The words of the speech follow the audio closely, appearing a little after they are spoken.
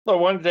Well,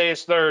 one day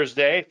is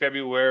Thursday,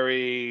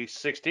 February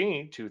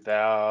 16,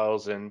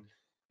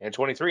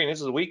 2023, and this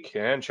is the week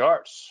in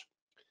charts.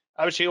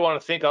 Obviously, I want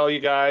to thank all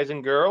you guys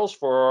and girls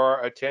for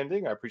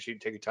attending. I appreciate you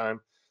taking time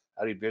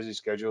out of your busy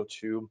schedule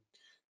to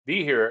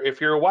be here.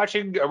 If you're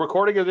watching a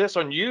recording of this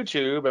on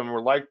YouTube and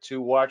would like to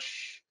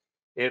watch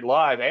it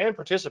live and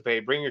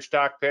participate, bring your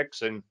stock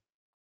picks and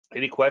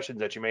any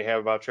questions that you may have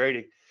about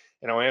trading,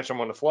 and I'll answer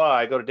them on the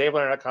fly. Go to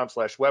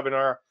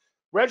davelandry.com/webinar.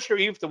 Register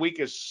even if the link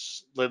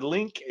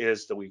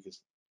is the week is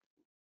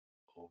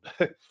old.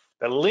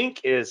 The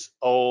link is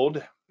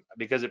old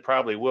because it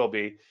probably will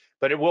be,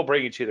 but it will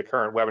bring you to the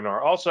current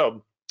webinar.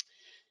 Also,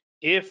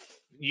 if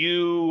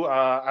you,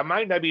 I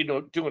might not be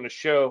doing a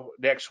show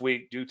next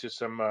week due to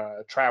some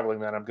traveling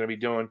that I'm going to be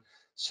doing,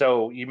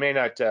 so you may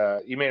not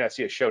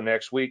see a show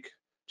next week.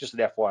 Just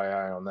an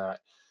FYI on that.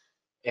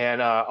 And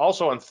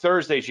also on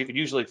Thursdays, you can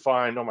usually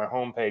find on my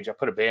homepage, I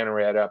put a banner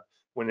ad up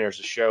when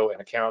there's a show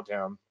and a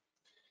countdown.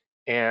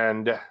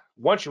 And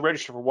once you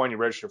register for one, you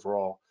register for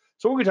all.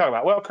 So what are we talking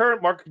about? Well,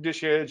 current market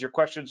conditions, your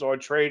questions on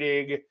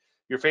trading,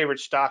 your favorite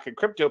stock and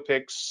crypto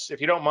picks. If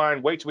you don't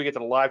mind, wait till we get to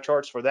the live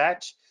charts for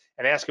that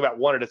and ask about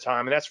one at a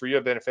time. And that's for your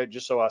benefit,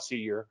 just so I see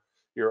your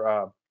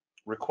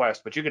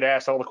request. But you could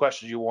ask all the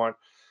questions you want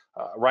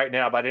right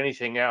now about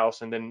anything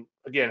else, and then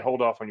again,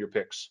 hold off on your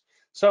picks.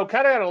 So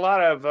kind of got a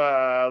lot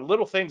of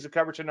little things to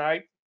cover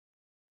tonight.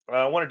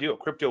 I want to do a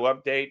crypto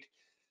update.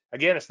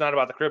 Again, it's not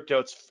about the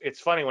crypto. It's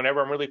funny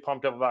whenever I'm really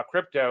pumped up about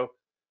crypto,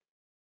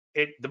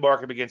 the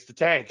market begins to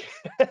tank.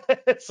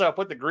 So I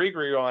put the gree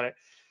on it.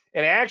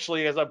 And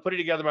actually, as I'm putting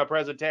together my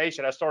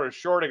presentation, I started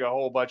shorting a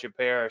whole bunch of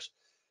pairs.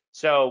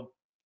 So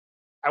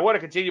I want to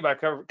continue my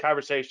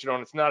conversation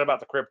on it's not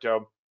about the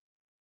crypto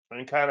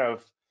and kind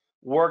of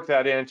work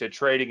that into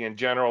trading in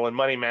general and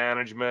money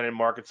management and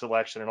market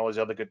selection and all these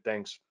other good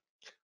things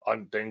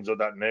on things of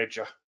that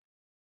nature.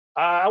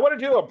 I want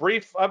to do a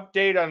brief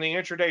update on the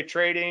intraday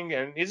trading,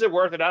 and is it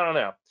worth it? I don't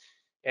know,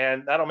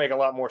 and that'll make a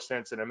lot more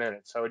sense in a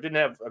minute. So it didn't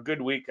have a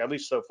good week, at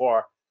least so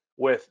far,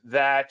 with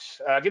that.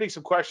 Getting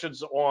some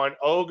questions on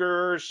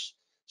OGRes,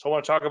 so I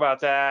want to talk about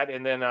that,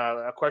 and then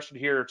a question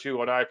here or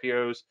two on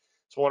IPOs.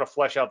 So I want to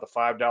flesh out the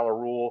 $5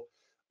 rule.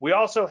 We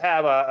also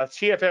have a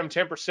TFM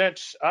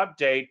 10%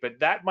 update, but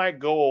that might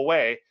go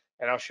away,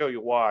 and I'll show you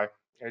why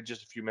in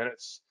just a few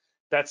minutes.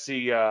 That's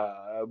the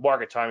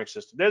market timing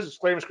system. There's a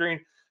disclaimer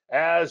screen.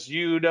 As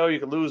you know,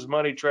 you can lose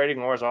money trading,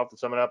 or as I often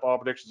sum it up, all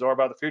predictions are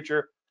about the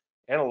future,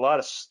 and a lot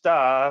of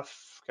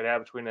stuff could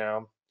happen between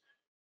now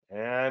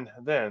and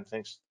then.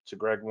 Thanks to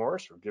Greg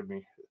Morris for giving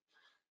me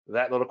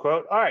that little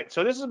quote. All right,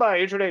 so this is my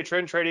intraday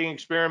trend trading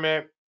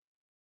experiment.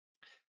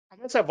 I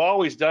guess I've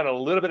always done a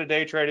little bit of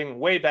day trading.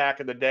 Way back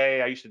in the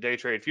day, I used to day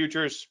trade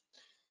futures,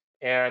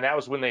 and that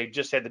was when they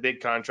just had the big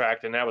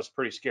contract, and that was a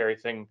pretty scary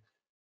thing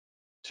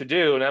to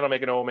do, and that'll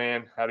make an old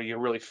man out of you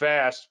really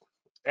fast.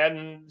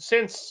 And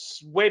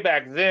since way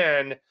back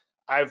then,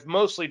 I've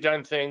mostly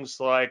done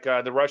things like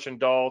the Russian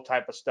doll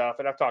type of stuff,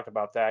 and I've talked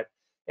about that.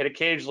 And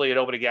occasionally an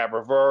open gap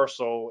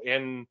reversal.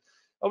 And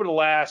over the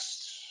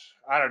last,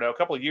 I don't know, a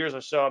couple of years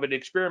or so, I've been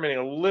experimenting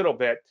a little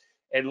bit.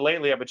 And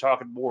lately, I've been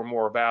talking more and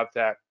more about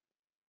that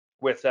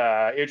with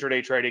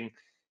intraday trading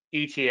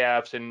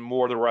ETFs and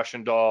more of the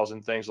Russian dolls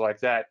and things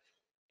like that.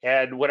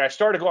 And when I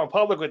started going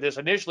public with this,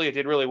 initially it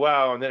did really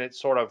well, and then it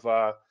sort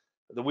of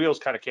the wheels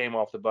kind of came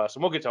off the bus.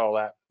 And we'll get to all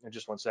that in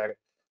just one second.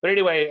 But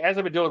anyway, as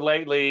I've been doing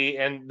lately,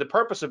 and the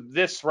purpose of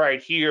this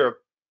right here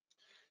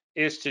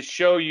is to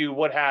show you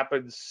what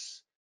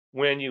happens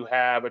when you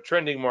have a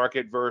trending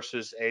market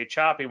versus a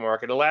choppy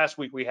market. And last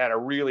week we had a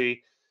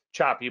really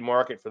choppy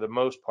market for the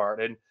most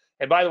part. And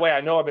by the way,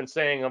 I know I've been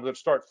saying I'm going to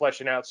start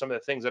fleshing out some of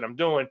the things that I'm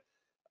doing.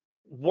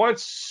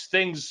 Once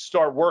things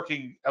start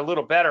working a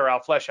little better, I'll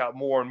flesh out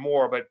more and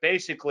more. But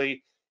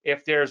basically,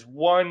 if there's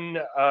one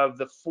of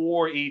the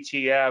four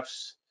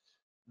ETFs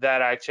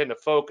that I tend to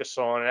focus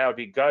on, and that would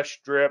be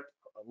Gush, Drip,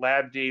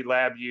 LabD,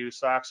 LabU,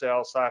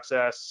 SoxL,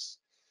 SoxS,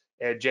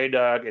 and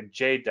JDUG and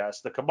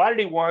JDust. The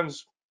commodity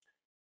ones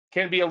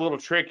can be a little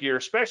trickier,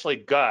 especially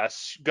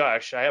Gush.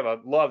 I have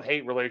a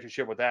love-hate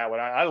relationship with that one.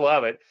 I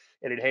love it,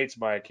 and it hates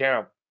my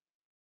account.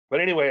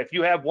 But anyway, if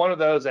you have one of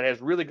those that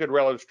has really good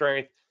relative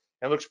strength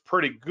and looks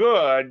pretty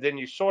good, then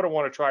you sort of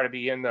want to try to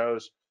be in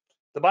those.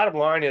 The bottom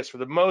line is, for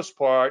the most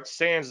part,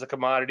 sans the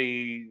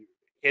commodity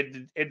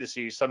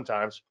indices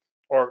sometimes,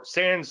 or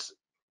sans,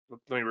 let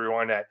me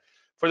rewind that.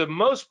 For the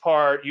most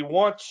part, you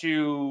want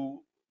to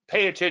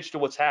pay attention to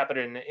what's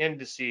happening in the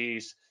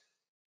indices,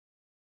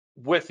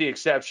 with the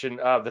exception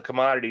of the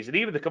commodities. And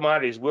even the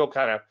commodities will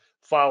kind of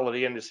follow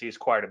the indices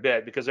quite a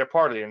bit because they're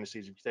part of the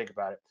indices if you think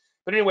about it.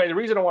 But anyway, the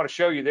reason I want to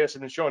show you this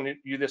and been showing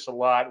you this a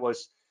lot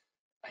was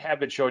I have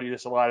been showing you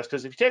this a lot is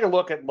because if you take a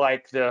look at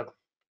like the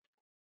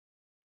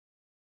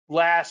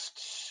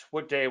last,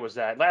 what day was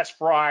that? Last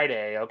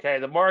Friday, okay,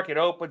 the market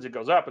opens, it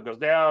goes up, it goes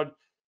down,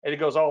 and it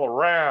goes all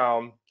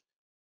around.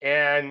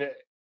 And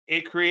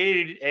it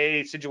created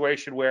a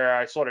situation where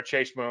I sort of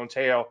chased my own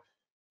tail.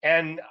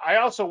 And I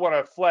also want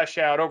to flesh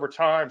out over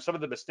time some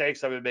of the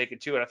mistakes I've been making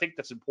too. And I think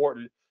that's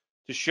important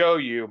to show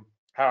you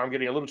how I'm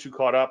getting a little too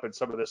caught up in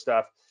some of this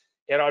stuff.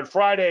 And on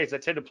Fridays, I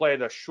tend to play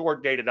the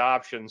short dated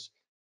options,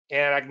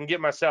 and I can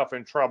get myself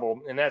in trouble.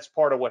 And that's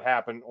part of what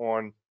happened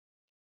on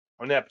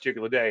that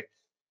particular day.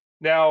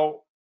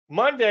 Now,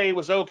 Monday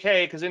was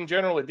okay because in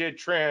general it did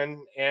trend,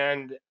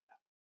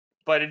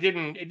 but it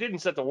didn't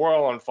set the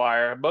world on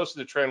fire. Most of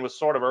the trend was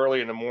sort of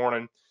early in the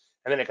morning,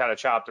 and then it kind of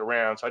chopped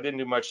around. So I didn't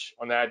do much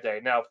on that day.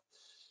 Now,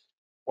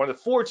 on the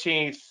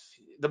 14th,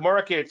 the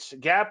markets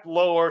gapped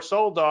lower,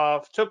 sold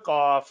off, took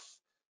off,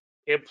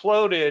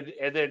 imploded,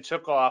 and then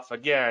took off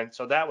again.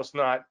 So that was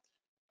not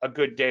a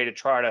good day to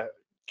try to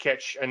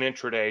catch an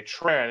intraday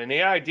trend. And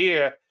the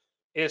idea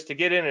is to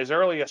get in as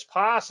early as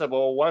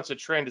possible once a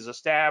trend is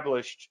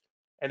established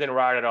and then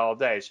ride it all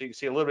day. So you can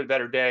see a little bit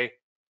better day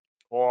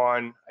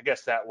on, I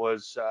guess that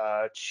was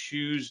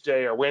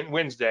Tuesday or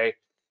Wednesday.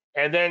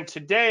 And then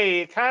today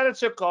it kind of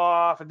took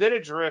off, and then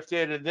it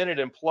drifted, and then it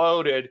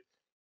imploded,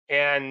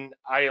 and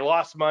I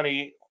lost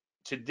money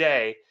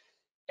today.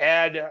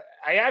 And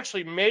I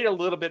actually made a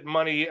little bit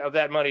of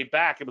that money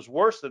back. It was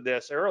worse than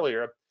this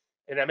earlier,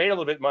 and I made a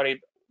little bit money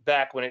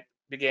back when it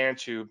began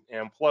to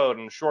implode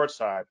on the short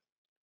side.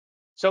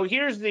 So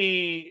here's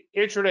the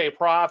intraday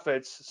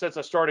profits since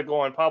I started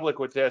going public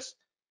with this.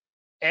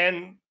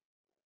 And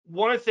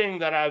one thing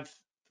that I've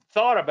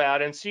thought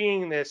about and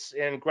seeing this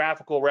in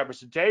graphical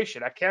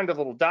representation, I counted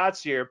little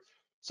dots here.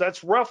 So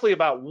that's roughly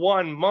about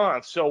 1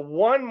 month. So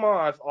 1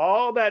 month,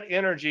 all that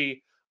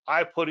energy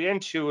I put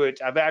into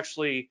it, I've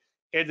actually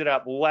ended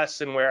up less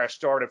than where I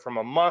started from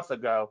a month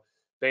ago,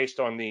 based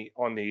on the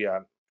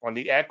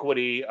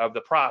equity of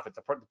the profit,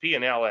 the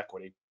P&L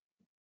equity.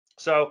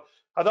 So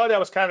I thought that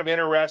was kind of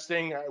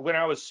interesting when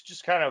I was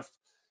just kind of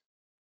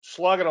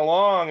slugging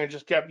along and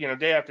just kept,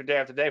 day after day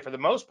after day, for the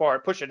most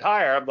part, pushing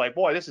higher. I'm like,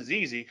 boy, this is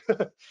easy.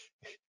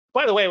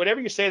 By the way,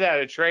 whenever you say that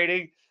in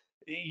trading,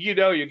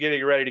 you're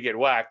getting ready to get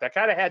whacked. I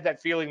kind of had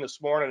that feeling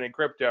this morning in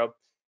crypto,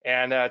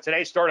 and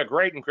today started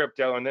great in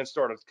crypto, and then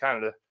started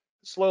kind of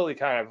slowly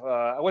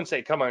I wouldn't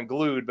say come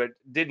unglued, but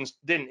didn't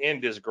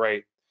end as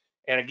great.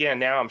 And again,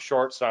 now I'm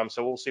short some,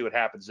 so we'll see what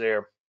happens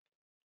there.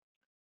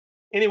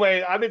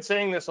 Anyway, I've been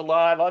saying this a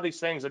lot. A lot of these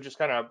things are just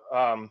kind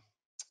of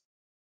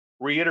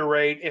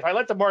reiterate. If I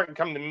let the market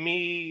come to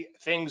me,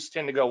 things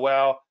tend to go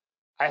well.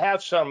 I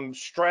have some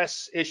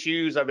stress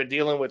issues I've been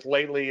dealing with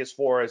lately as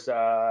far as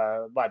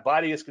my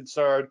body is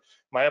concerned.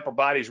 My upper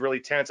body is really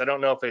tense. I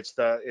don't know if it's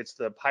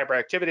the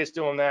hyperactivity that's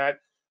doing that.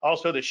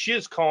 Also, the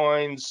shiz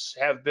coins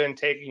have been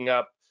taking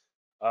up,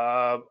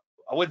 I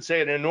wouldn't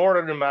say an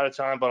inordinate amount of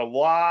time, but a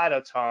lot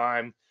of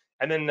time.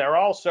 And then they're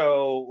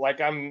also,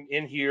 like, I'm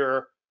in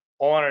here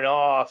on and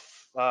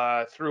off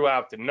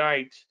throughout the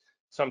night,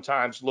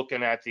 sometimes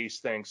looking at these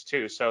things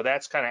too. So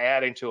that's kind of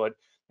adding to it.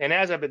 And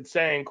as I've been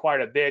saying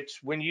quite a bit,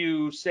 when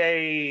you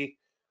say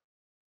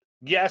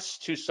yes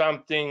to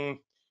something,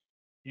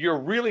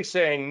 you're really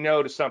saying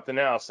no to something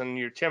else. And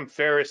your Tim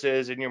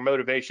Ferrisses and your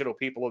motivational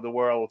people of the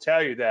world will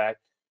tell you that.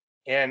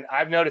 And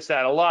I've noticed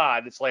that a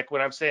lot. It's like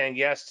when I'm saying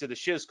yes to the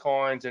shiz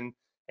coins and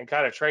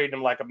kind of trading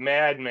them like a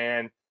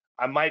madman,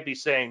 I might be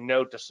saying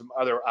no to some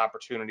other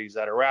opportunities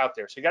that are out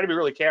there. So you got to be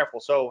really careful.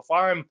 So if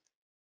I'm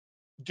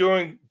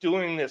doing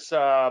this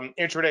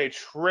intraday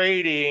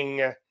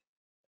trading,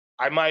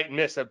 I might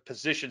miss a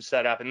position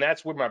setup, and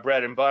that's where my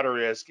bread and butter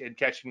is, in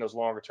catching those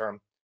longer term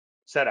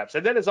setups.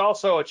 And then there's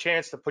also a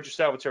chance to put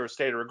yourself into a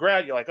state of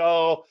regret. You're like,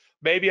 oh,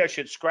 maybe I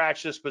should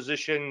scratch this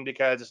position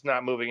because it's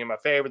not moving in my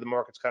favor. The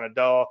market's kind of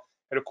dull.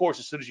 And of course,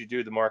 as soon as you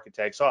do, the market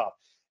takes off.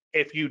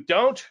 If you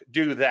don't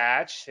do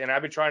that, and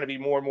I've been trying to be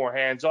more and more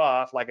hands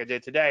off like I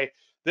did today,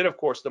 then of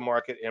course the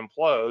market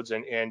implodes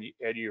and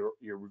you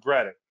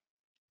regret it,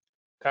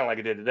 kind of like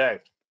I did today.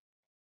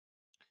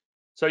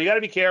 So you got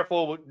to be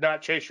careful,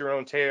 not chase your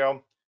own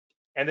tail.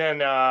 And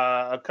then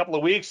a couple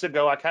of weeks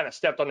ago, I kind of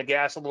stepped on the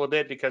gas a little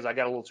bit because I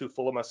got a little too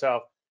full of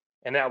myself,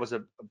 and that was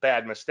a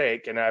bad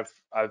mistake. And I've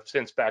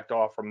since backed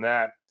off from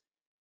that.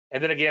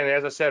 And then again,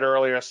 as I said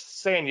earlier,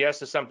 saying yes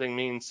to something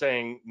means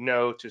saying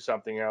no to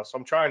something else. So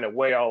I'm trying to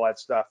weigh all that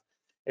stuff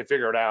and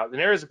figure it out. And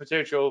there is a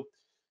potential,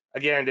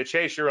 again, to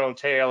chase your own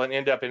tail and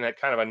end up in that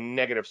kind of a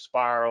negative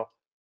spiral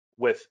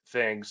with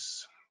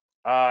things.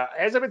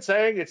 As I've been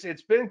saying,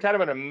 it's been kind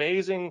of an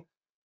amazing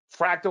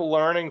fractal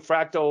learning.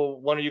 Fractal,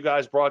 one of you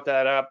guys brought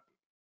that up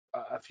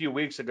a few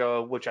weeks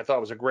ago, which I thought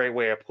was a great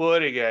way of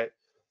putting it.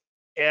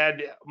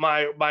 And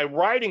my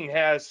writing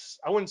has,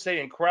 I wouldn't say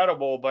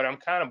incredible, but I'm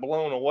kind of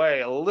blown away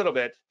a little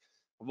bit.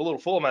 I'm a little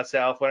full of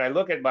myself when I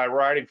look at my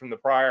writing from the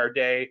prior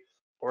day,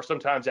 or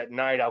sometimes at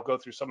night I'll go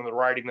through some of the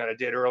writing that I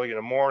did early in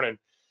the morning,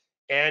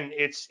 and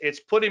it's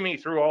putting me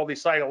through all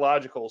these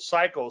psychological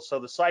cycles. So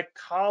the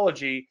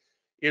psychology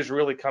is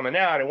really coming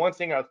out. And one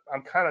thing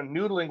I'm kind of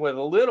noodling with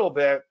a little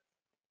bit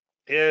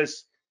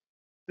is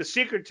the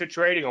secret to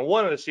trading, or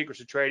one of the secrets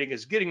to trading,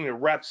 is getting the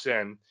reps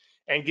in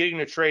and getting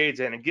the trades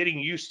in and getting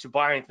used to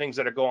buying things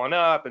that are going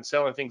up and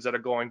selling things that are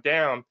going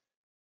down.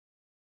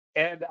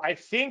 And I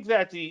think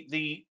that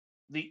the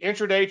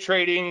intraday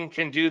trading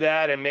can do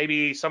that, and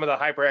maybe some of the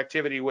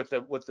hyperactivity with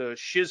the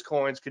shiz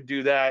coins could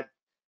do that.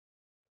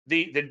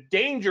 The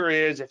danger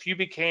is if you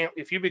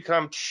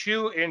become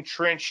too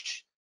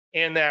entrenched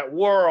in that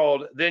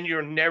world, then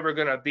you're never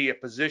going to be a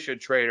position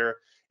trader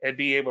and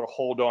be able to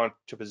hold on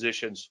to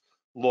positions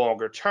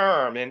longer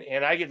term.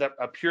 And I get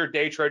a pure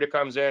day trader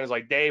comes in, is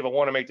like, Dave, I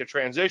want to make the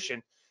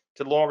transition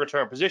to longer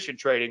term position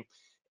trading.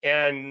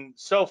 And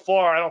so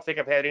far, I don't think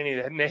I've had any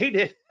that made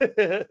it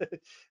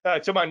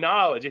to my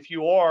knowledge. If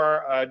you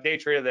are a day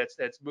trader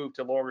that's moved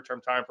to longer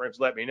term time frames,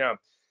 let me know.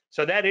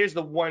 So that is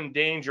the one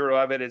danger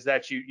of it, is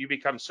that you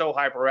become so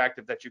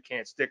hyperactive that you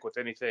can't stick with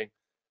anything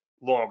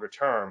longer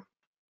term.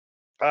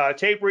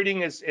 Tape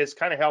reading is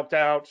kind of helped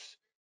out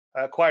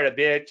quite a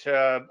bit.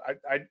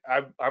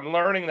 I'm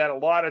learning that a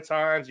lot of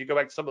times you go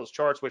back to some of those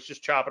charts which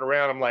just chop it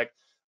around. I'm like,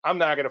 I'm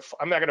not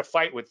gonna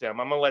fight with them.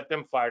 I'm gonna let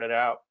them fight it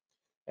out,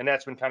 and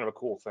that's been kind of a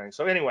cool thing.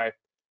 So anyway,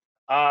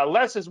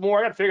 less is more.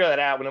 I got to figure that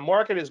out. When the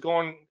market is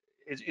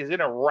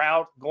in a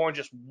route going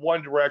just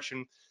one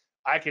direction,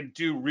 I can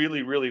do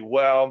really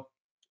well,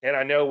 and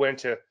I know when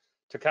to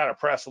kind of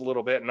press a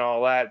little bit and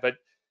all that. But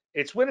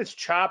it's when it's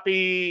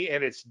choppy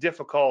and it's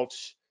difficult.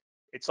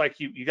 It's like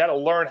you got to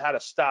learn how to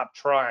stop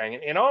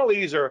trying. And all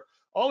these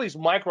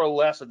micro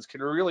lessons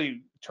can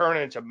really turn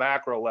into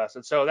macro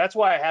lessons. So that's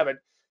why I haven't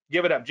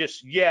given up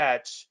just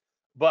yet.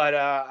 But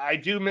I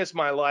do miss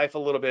my life a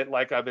little bit,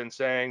 like I've been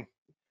saying.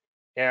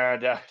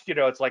 And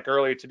it's like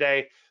earlier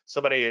today,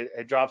 somebody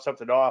had dropped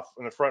something off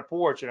on the front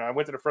porch, and I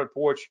went to the front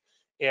porch,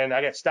 and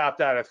I got stopped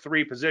out of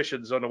 3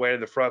 positions on the way to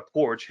the front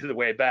porch, the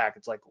way back.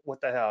 It's like,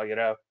 what the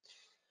hell?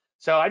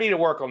 So I need to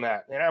work on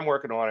that, and I'm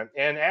working on it.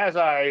 And as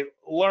I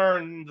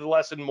learn the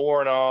lesson more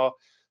and all,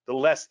 the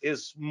less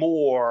is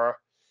more,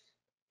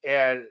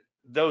 and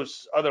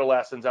those other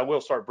lessons, I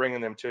will start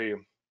bringing them to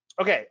you.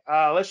 Okay,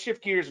 let's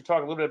shift gears and talk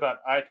a little bit about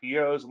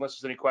IPOs, unless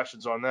there's any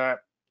questions on that.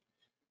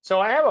 So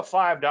I have a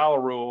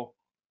 $5 rule.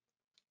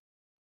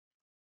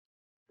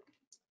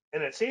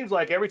 And it seems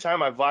like every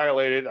time I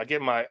violate it, I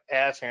get my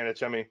ass handed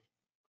to me.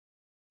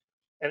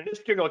 And in this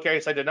particular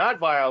case, I did not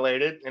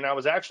violate it, and I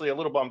was actually a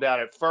little bummed out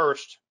at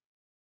first.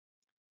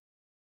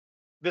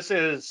 This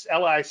is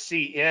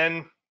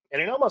LICN,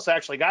 and it almost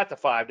actually got to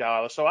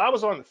 $5. So I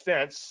was on the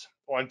fence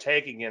on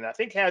taking it. I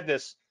think had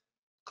this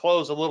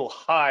close a little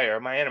higher,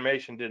 my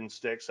animation didn't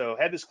stick. So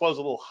had this close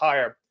a little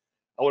higher,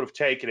 I would have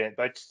taken it.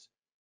 But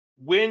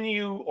when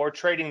you are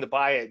trading the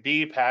buy at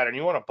B pattern,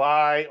 you want to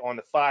buy on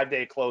the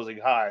 5-day closing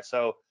high.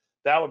 So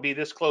that would be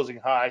this closing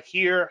high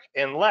here,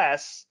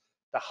 unless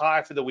the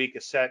high for the week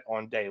is set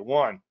on day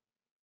 1.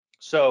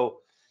 So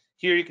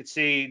here you can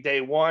see day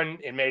 1,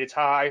 it made its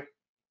high,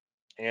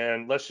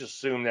 and let's just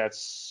assume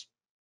that's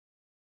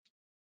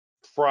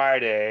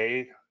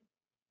Friday,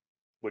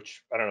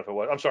 which I don't know if it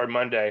was. I'm sorry,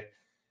 Monday.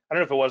 I don't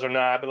know if it was or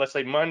not, but let's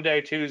say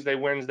Monday, Tuesday,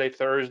 Wednesday,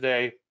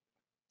 Thursday.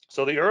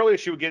 So the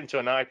earliest you would get into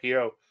an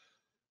IPO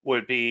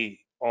would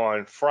be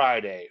on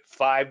Friday,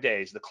 5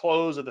 days, the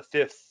close of the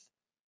 5th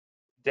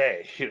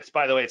day.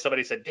 By the way,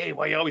 somebody said, Dave,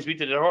 why you always beat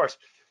the dead horse?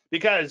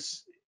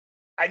 Because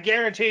I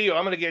guarantee you,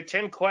 I'm going to get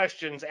 10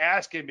 questions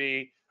asking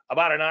me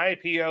about an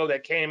IPO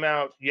that came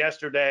out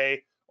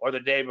yesterday or the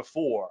day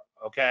before,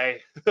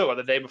 okay? Or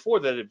the day before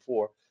the day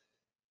before.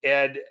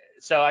 And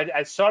so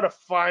I sort of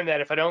find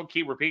that if I don't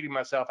keep repeating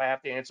myself, I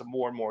have to answer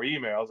more and more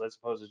emails as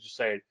opposed to just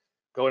saying,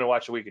 go in and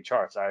watch the week of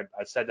charts. I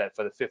said that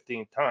for the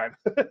 15th time.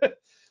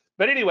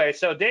 But anyway,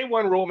 so day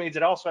 1 rule means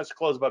it also has to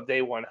close above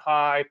day 1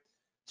 high.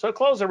 So it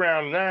closed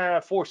around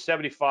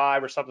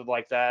 475 or something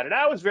like that. And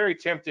I was very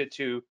tempted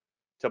to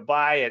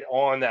buy it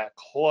on that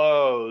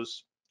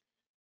close,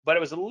 but it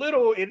was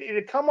it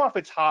had come off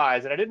its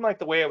highs, and I didn't like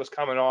the way it was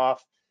coming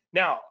off.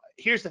 Now,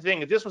 here's the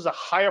thing: if this was a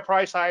higher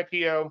price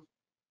IPO,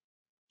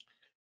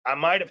 I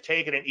might have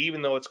taken it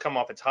even though it's come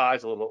off its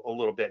highs a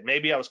little bit.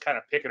 Maybe I was kind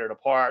of picking it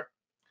apart.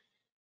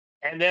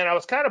 And then I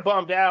was kind of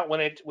bummed out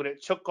when it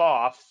took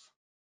off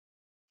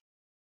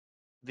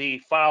the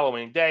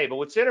following day. But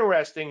what's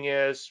interesting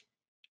is,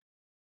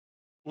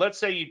 let's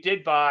say you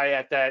did buy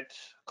at that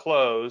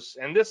close,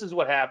 and this is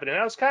what happened. And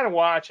I was kind of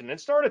watching. It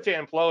started to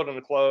implode on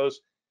the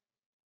close,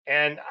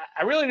 and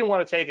I really didn't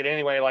want to take it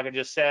anyway, like I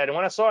just said. And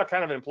when I saw it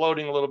kind of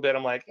imploding a little bit,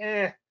 I'm like,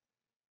 I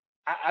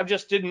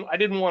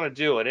didn't want to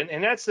do it.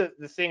 And that's the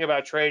thing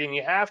about trading.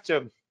 You have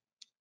to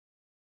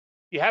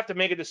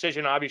make a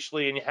decision,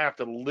 obviously, and you have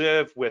to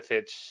live with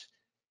it,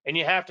 and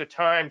you have to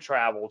time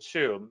travel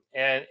too.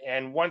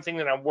 And one thing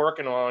that I'm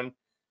working on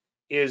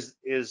is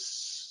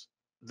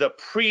the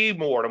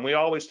pre-mortem. We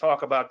always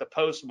talk about the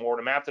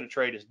post-mortem. After the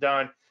trade is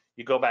done,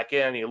 you go back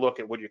in and you look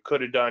at what you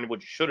could have done,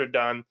 what you should have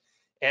done.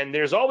 And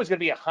there's always going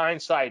to be a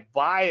hindsight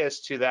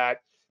bias to that,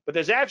 but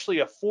there's actually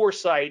a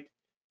foresight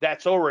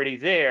that's already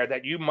there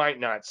that you might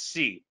not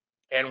see.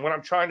 And what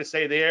I'm trying to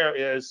say there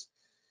is,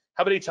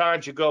 how many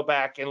times you go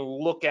back and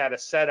look at a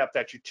setup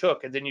that you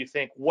took and then you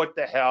think, what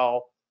the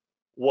hell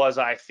was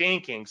I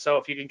thinking? So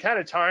if you can kind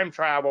of time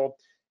travel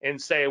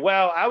and say,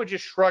 well, I would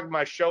just shrug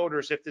my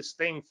shoulders if this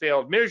thing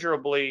failed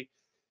miserably,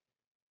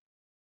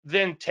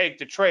 then take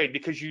the trade,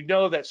 because you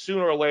know that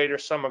sooner or later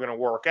some are going to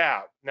work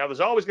out. Now, there's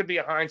always going to be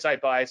a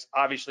hindsight bias.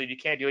 Obviously, you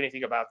can't do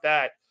anything about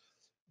that.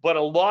 But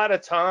a lot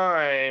of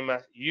time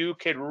you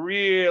could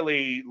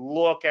really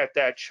look at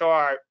that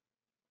chart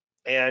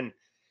and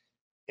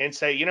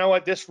say, you know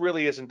what, this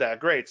really isn't that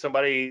great.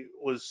 Somebody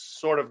was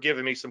sort of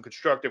giving me some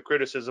constructive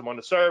criticism on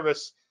the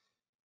service,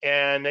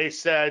 and they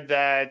said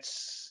that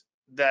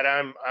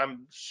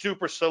I'm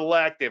super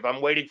selective.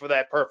 I'm waiting for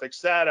that perfect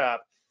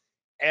setup.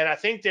 And I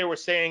think they were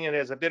saying it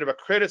as a bit of a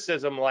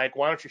criticism, like,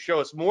 why don't you show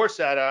us more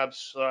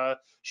setups,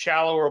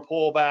 shallower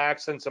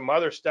pullbacks, and some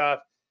other stuff.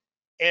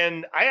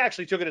 And I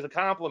actually took it as a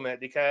compliment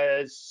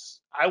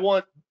because I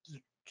want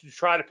to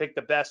try to pick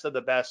the best of the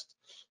best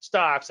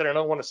stocks, and I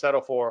don't want to settle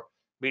for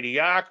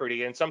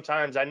mediocrity. And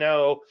sometimes I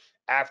know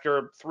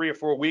after 3 or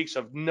 4 weeks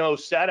of no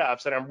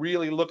setups, and I'm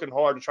really looking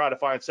hard to try to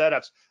find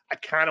setups, I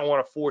kind of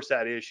want to force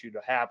that issue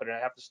to happen, and I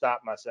have to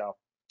stop myself.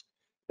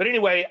 But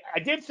anyway, I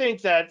did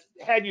think that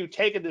had you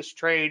taken this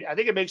trade, I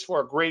think it makes for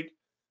a great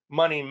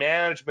money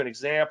management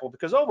example,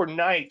 because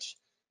overnight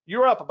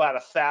you're up about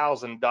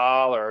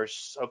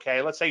 $1,000.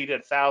 Okay, let's say you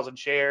did 1,000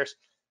 shares.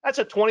 That's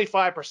a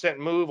 25%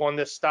 move on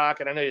this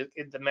stock, and I know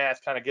the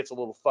math kind of gets a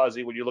little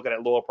fuzzy when you look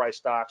at lower price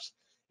stocks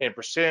and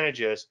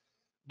percentages.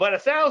 But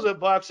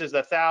 $1,000 is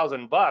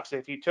 $1,000.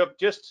 If you took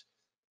just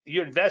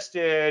you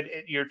invested,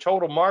 your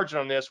total margin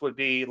on this would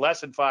be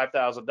less than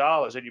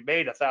 $5,000, and you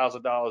made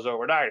 $1,000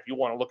 overnight if you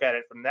want to look at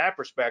it from that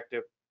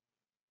perspective.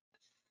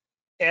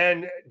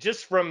 And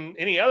just from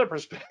any other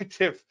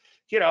perspective,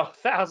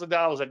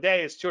 $1,000 a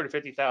day is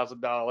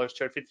 $250,000,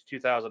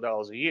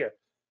 $252,000 a year.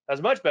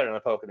 That's much better than a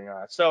poke in the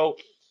eye. So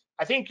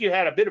I think you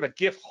had a bit of a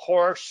gift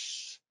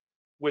horse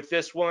with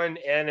this one.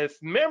 And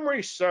if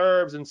memory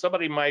serves, and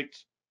somebody might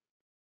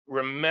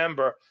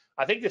remember,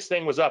 I think this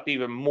thing was up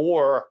even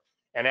more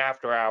and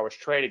after hours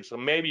trading. So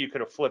maybe you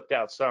could have flipped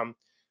out some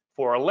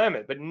for a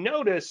limit. But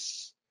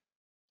notice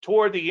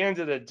toward the end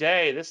of the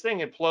day, this thing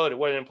imploded.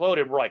 Well, it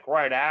imploded like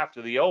right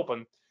after the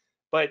open.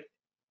 But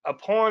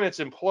upon its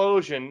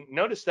implosion,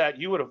 notice that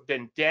you would have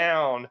been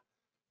down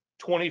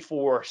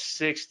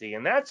 24.60.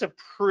 And that's a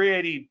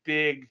pretty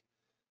big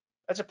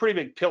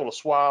pill to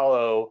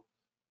swallow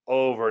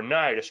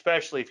overnight,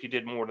 especially if you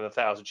did more than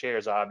 1,000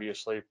 shares,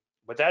 obviously.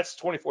 But that's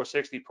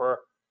 24.60 per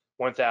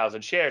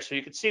 1,000 shares. So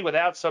you can see,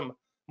 without some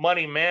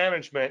money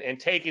management and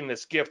taking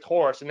this gift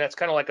horse, and that's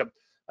kind of like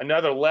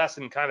another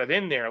lesson kind of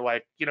in there,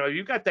 like,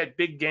 you got that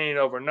big gain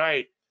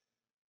overnight,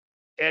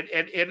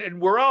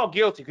 and we're all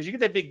guilty, because you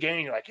get that big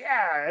gain, you're like,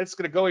 yeah, it's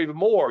going to go even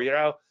more,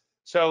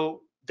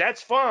 So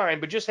that's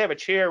fine, but just have a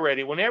chair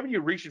ready. Whenever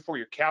you're reaching for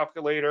your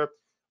calculator,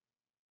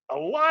 a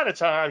lot of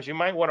times you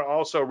might want to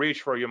also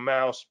reach for your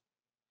mouse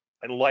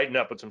and lighten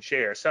up with some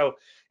shares. So,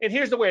 and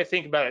here's the way I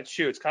think about it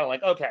too. It's kind of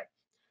like, okay,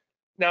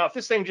 now if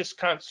this thing just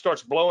kind of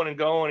starts blowing and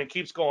going and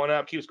keeps going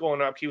up,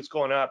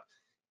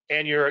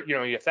 and you're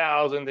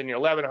 1,000, then you're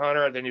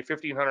 1,100, then you're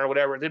 1,500,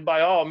 whatever, then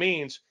by all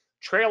means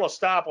trail a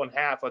stop on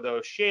half of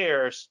those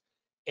shares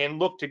and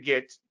look to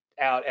get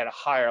out at a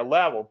higher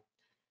level.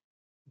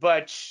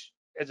 But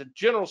as a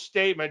general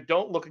statement,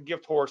 don't look a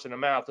gift horse in the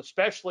mouth,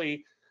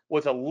 especially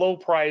with a low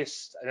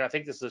price. And I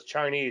think this is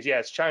Chinese. Yeah,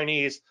 it's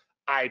Chinese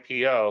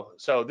IPO.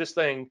 So this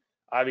thing,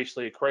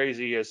 obviously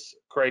crazy as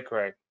cray.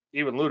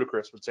 Even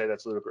ludicrous would say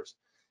that's ludicrous.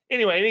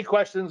 Anyway, any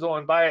questions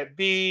on buy at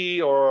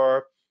B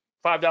or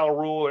 $5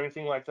 rule or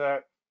anything like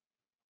that?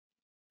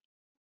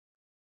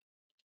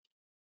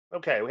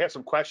 Okay, we have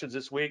some questions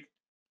this week.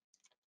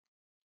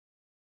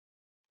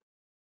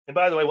 And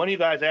by the way, one of you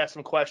guys asked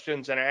some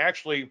questions, and I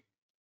actually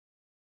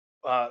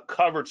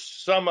covered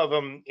some of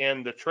them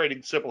in the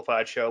Trading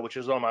Simplified show, which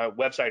is on my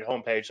website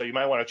homepage. So you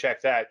might want to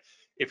check that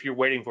if you're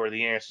waiting for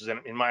the answers.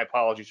 And my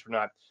apologies for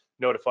not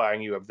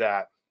notifying you of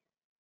that.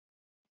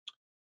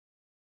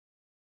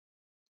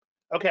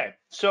 Okay,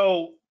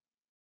 so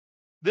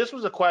this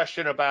was a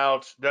question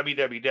about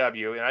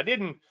WWW, and I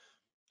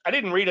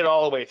didn't read it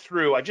all the way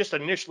through. I just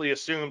initially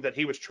assumed that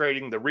he was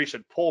trading the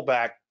recent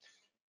pullback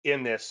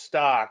in this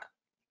stock,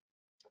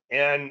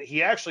 and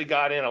he actually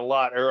got in a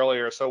lot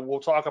earlier. So we'll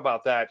talk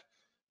about that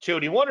too.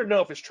 And he wanted to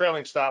know if his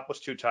trailing stop was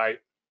too tight.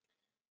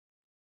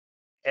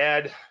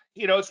 And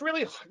it's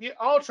really,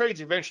 all trades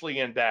eventually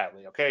end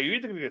badly. Okay, you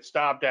either get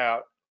stopped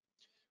out,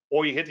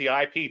 or you hit the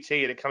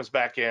IPT and it comes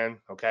back in.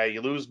 Okay, you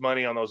lose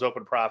money on those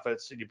open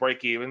profits and you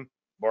break even,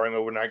 barring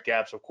overnight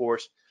gaps, of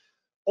course.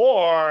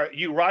 Or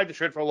you ride the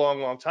trade for a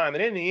long time,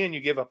 and in the end, you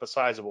give up a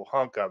sizable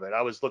hunk of it.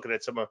 I was looking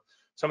at some of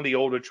the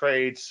older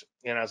trades,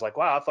 and I was like,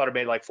 wow, I thought I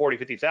made like 40,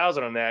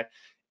 50,000 on that.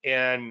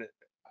 And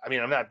I mean,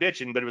 I'm not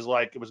bitching, but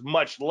it was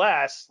much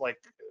less, like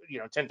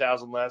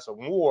 10,000 less or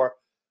more,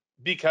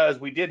 because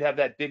we did have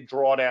that big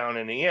drawdown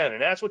in the end,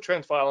 and that's what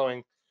trend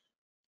following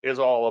is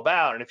all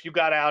about. And if you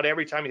got out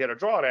every time you had a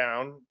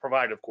drawdown,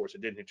 provided of course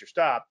it didn't hit your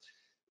stop,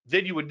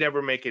 then you would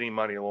never make any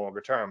money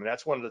longer term. And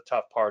that's one of the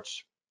tough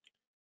parts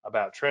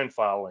about trend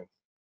following.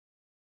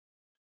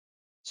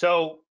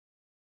 So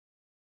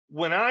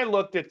when I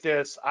looked at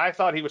this, I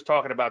thought he was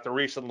talking about the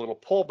recent little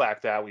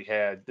pullback that we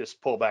had, this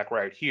pullback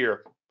right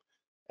here,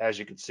 as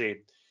you can see.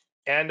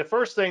 And the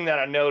first thing that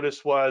I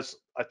noticed was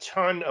a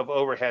ton of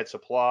overhead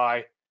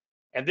supply.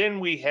 And then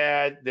we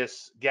had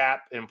this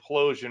gap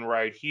implosion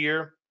right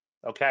here.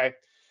 Okay.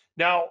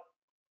 Now,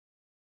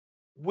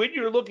 when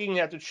you're looking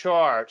at the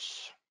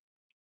charts,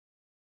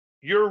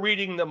 you're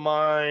reading the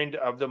mind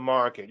of the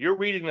market. You're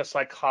reading the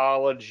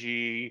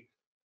psychology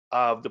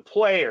of the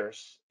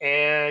players,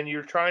 and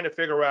you're trying to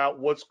figure out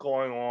what's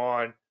going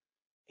on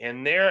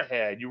in their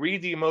head. You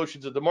read the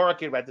emotions of the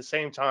market, but at the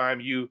same time,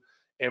 you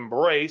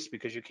embrace,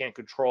 because you can't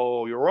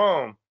control your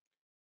own.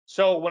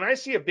 So when I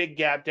see a big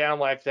gap down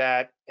like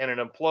that and an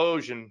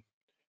implosion,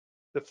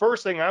 the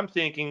first thing I'm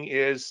thinking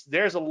is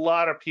there's a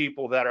lot of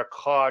people that are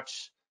caught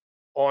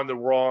on the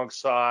wrong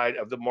side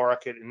of the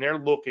market and they're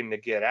looking to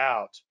get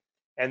out.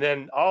 And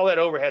then all that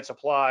overhead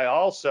supply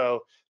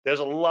also, there's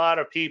a lot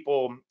of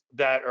people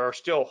that are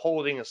still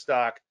holding a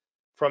stock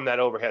from that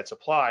overhead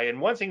supply.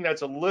 And one thing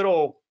that's a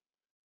little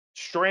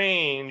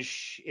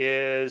strange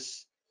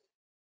is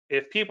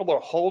if people are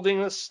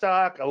holding the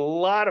stock, a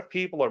lot of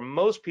people or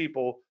most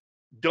people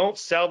don't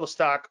sell the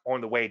stock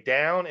on the way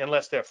down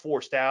unless they're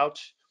forced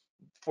out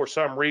for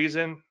some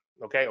reason,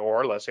 okay,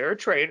 or unless they're a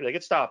trader, they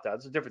get stopped out.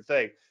 It's a different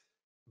thing.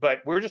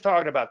 But we're just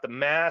talking about the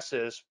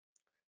masses.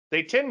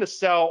 They tend to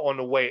sell on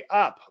the way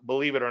up,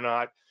 believe it or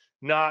not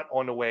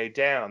on the way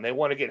down. They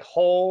want to get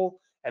whole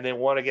and they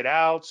want to get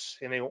out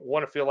and they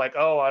want to feel like,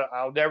 oh,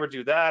 I'll never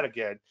do that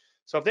again.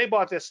 So if they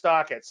bought this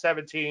stock at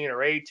 17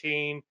 or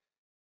 18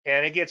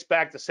 and it gets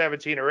back to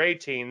 17 or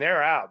 18,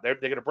 they're out. They're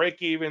going to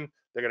break even.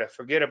 They're going to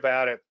forget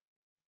about it.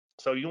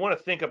 So you want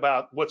to think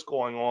about what's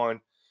going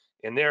on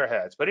in their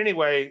heads. But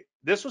anyway,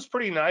 this was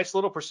pretty nice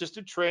little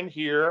persistent trend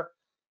here.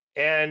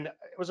 And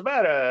it was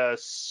about a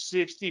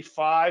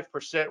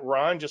 65%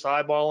 run, just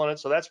eyeballing it.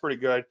 So that's pretty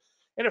good.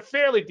 And a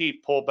fairly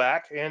deep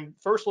pullback. And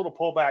first little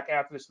pullback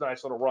after this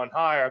nice little run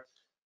higher.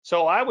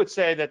 So I would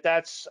say that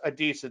that's a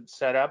decent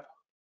setup.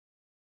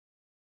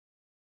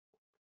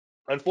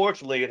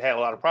 Unfortunately, it had a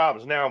lot of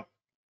problems. Now,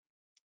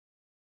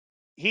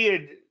 he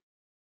had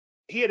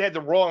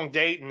the wrong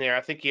date in there.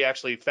 I think he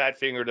actually fat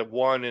fingered a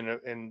one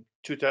in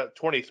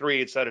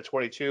 2023 instead of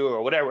 22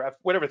 or whatever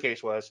the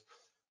case was.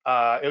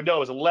 It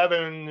was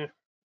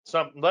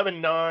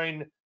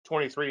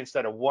 11/9/23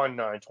 instead of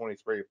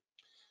 1/9/23.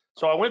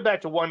 So I went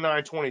back to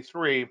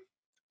 1/9/23,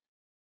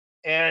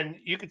 and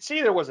you could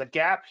see there was a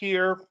gap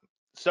here.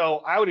 So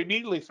I would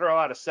immediately throw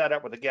out a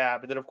setup with a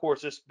gap, and then of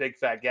course this big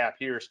fat gap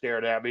here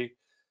stared at me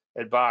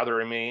and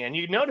bothering me. And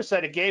you notice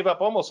that it gave up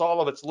almost all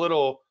of its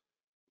little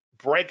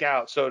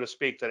breakout, so to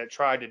speak, that it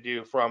tried to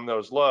do from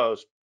those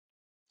lows.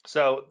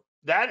 So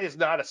that is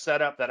not a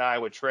setup that I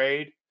would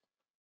trade.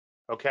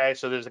 Okay,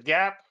 so there's a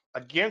gap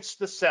against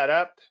the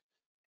setup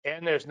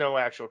and there's no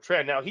actual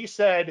trend. Now, he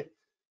said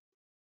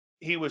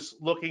he was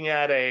looking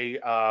at a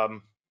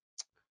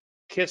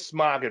kiss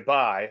Ma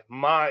goodbye.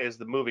 Ma is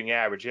the moving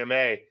average,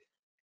 MA.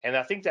 And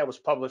I think that was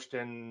published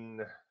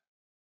in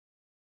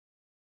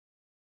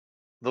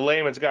the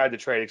Layman's Guide to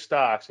Trading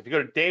Stocks. If you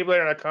go to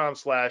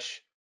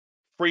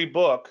davelandry.com/free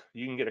book,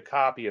 you can get a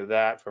copy of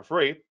that for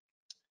free.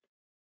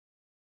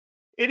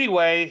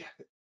 Anyway,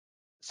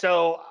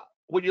 so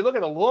when you look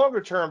at a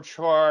longer term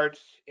chart,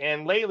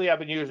 and lately I've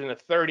been using the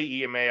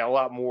 30 EMA a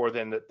lot more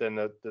than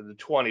the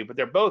 20, but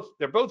they're both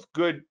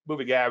good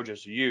moving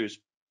averages to use.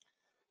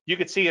 You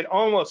can see it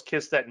almost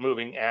kissed that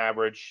moving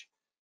average.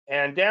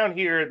 And down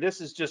here,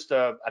 this is just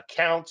a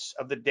count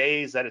of the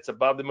days that it's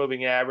above the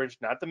moving average,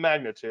 not the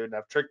magnitude. And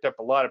I've tricked up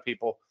a lot of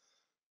people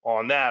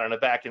on that on the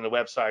back end of the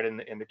website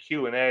in the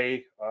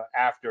Q&A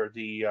after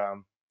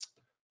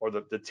or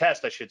the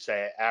test, I should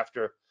say,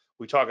 after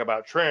we talk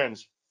about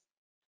trends.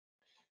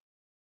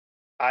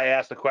 I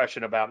asked a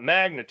question about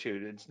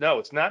magnitude. No,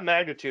 it's not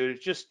magnitude.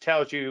 It just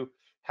tells you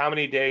how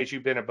many days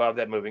you've been above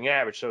that moving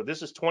average. So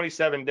this is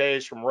 27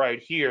 days from right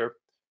here.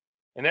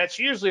 And that's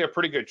usually a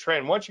pretty good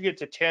trend. Once you get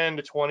to 10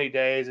 to 20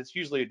 days, it's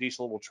usually a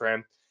decent little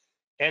trend.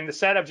 And the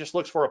setup just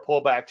looks for a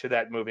pullback to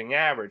that moving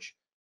average.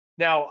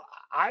 Now,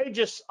 I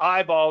just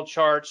eyeball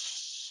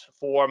charts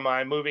for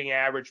my moving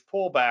average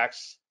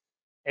pullbacks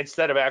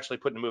instead of actually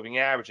putting the moving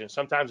average in.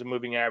 Sometimes the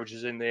moving average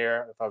is in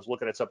there if I was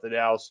looking at something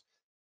else.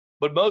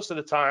 But most of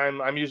the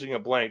time, I'm using a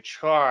blank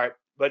chart.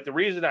 But the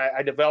reason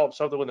I developed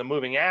something with a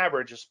moving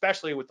average,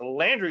 especially with the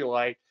Landry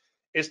light,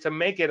 is to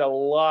make it a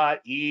lot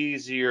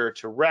easier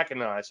to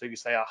recognize. So you can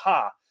say,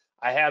 aha,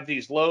 I have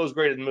these lows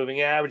greater than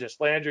moving average, it's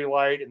Landry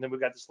light, and then we've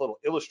got this little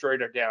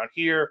illustrator down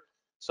here.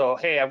 So,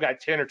 hey, I've got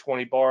 10 or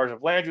 20 bars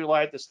of Landry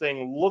light. This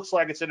thing looks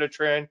like it's in a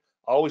trend.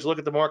 Always look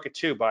at the market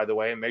too, by the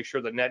way, and make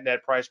sure the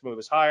net price move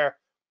is higher.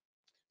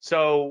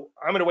 So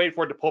I'm going to wait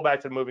for it to pull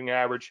back to the moving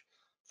average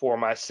for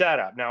my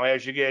setup. Now,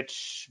 as you get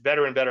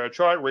better and better at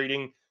chart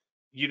reading,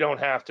 you don't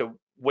have to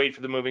wait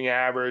for the moving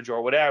average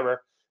or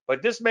whatever.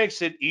 But this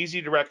makes it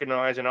easy to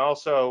recognize, and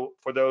also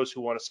for those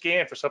who want to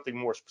scan for something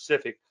more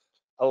specific,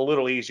 a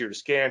little easier to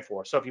scan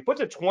for. So if you put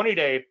the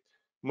 20-day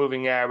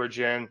moving average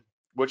in,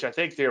 which I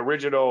think the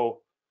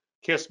original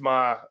Kiss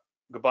My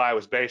Goodbye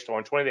was based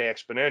on, 20-day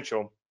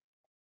exponential,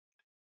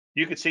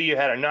 you can see you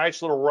had a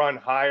nice little run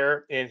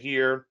higher in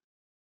here,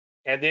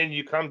 and then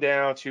you come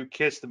down to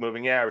kiss the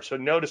moving average. So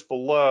notice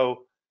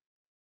below,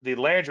 the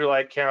Landry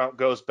light count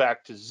goes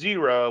back to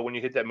 0 when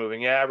you hit that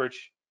moving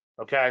average,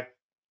 okay?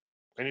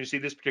 And you see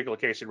this particular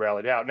case, it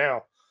rallied out.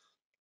 Now,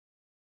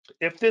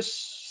 if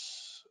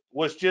this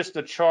was just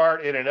a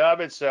chart in and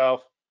of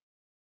itself,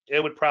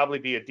 it would probably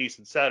be a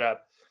decent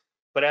setup.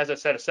 But as I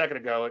said a second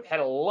ago, it had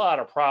a lot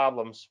of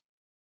problems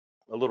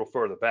a little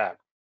further back.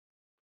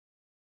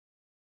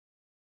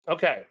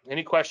 Okay,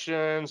 any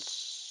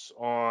questions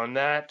on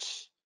that?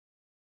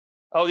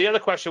 Oh, the other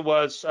question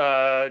was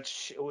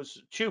it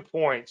was 2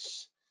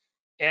 points.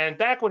 And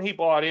back when he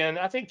bought in,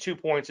 I think 2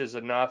 points is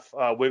enough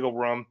wiggle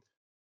room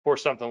for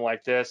something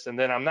like this. And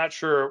then I'm not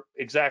sure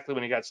exactly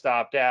when he got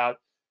stopped out,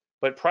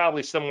 but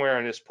probably somewhere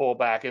in this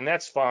pullback. And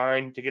that's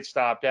fine to get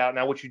stopped out.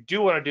 Now, what you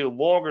do want to do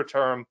longer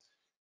term,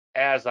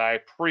 as I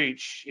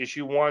preach, is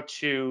you want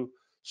to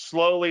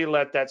slowly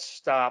let that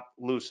stop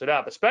loosen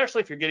up,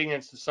 especially if you're getting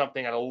into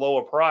something at a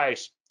lower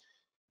price,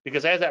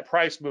 because as that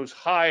price moves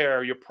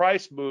higher, your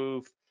price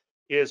move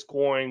is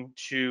going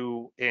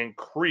to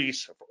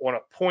increase on a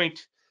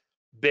point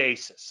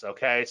basis.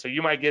 Okay, so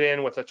you might get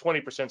in with a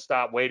 20%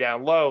 stop way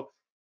down low,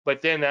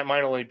 but then that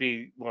might only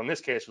be, well, in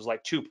this case, it was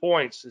like 2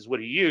 points is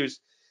what he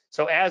used.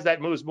 So as that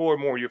moves more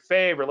and more your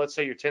favor, let's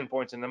say you're 10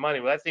 points in the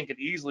money, well, I think it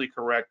easily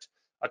correct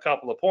a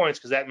couple of points,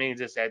 because that means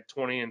it's at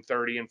 20 and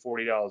 30 and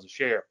 $40 a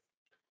share.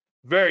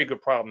 Very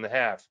good problem to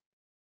have.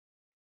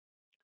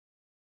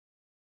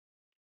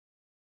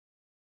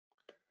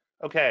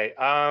 Okay,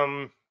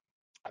 I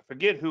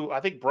forget who, I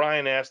think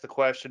Brian asked the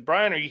question.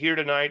 Brian, are you here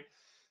tonight?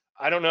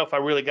 I don't know if I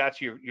really got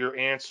to your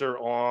answer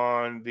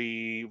on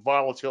the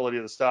volatility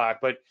of the stock,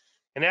 but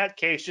in that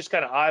case, just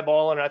kind of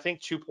eyeballing, I think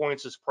 2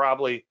 points was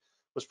probably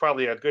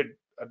a good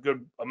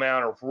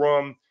amount of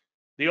room.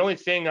 The only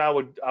thing I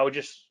would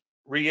just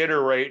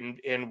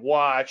reiterate and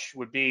watch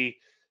would be,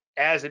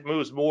 as it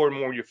moves more and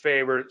more your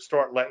favor,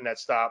 start letting that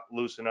stop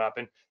loosen up,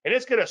 and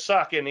it's going to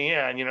suck in the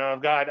end. You know,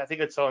 I think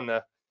it's on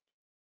the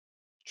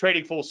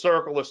Trading Full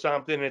Circle or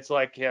something. It's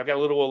like, yeah, I've got a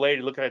little old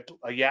lady looking at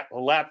a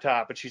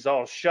laptop, and she's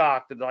all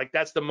shocked. And like,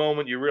 that's the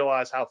moment you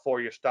realize how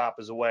far your stop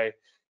is away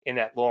in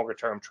that longer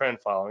term trend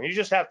following. You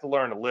just have to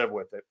learn to live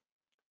with it.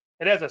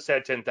 And as I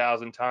said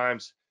 10,000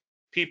 times,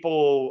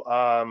 people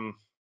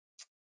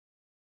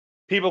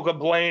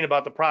complain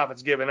about the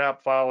profits given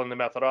up following the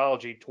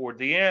methodology toward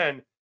the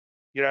end.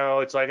 You know,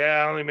 it's like,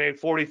 I only made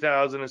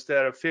 40,000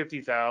 instead of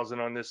 50,000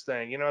 on this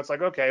thing. You know, it's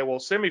like, okay, well,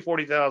 send me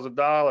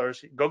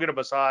 $40,000, go get a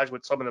massage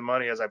with some of the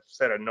money, as I've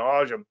said ad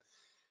nauseum,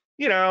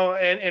 you know,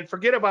 and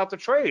forget about the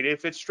trade.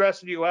 If it's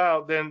stressing you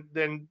out,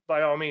 then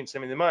by all means,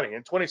 send me the money.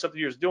 In 20-something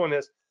years doing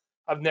this,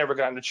 I've never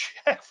gotten a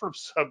check from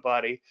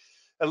somebody,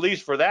 at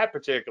least for that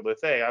particular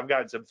thing. I've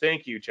gotten some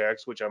thank you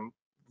checks, which I'm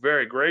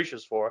very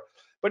gracious for,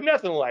 but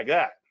nothing like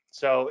that.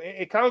 So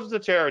it comes with the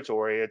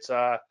territory. It's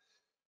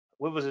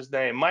what was his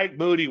name? Mike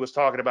Moody was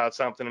talking about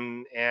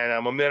something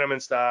and momentum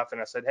and stuff.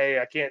 And I said, hey,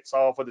 I can't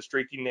solve for the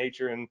streaky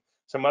nature and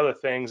some other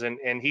things.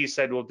 And he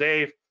said, well,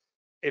 Dave,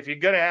 if you're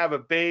going to have a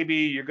baby,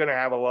 you're going to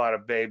have a lot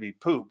of baby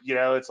poop. You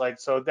know, it's like,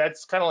 so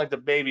that's kind of like the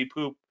baby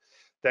poop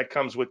that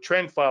comes with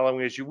trend following,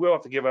 is you will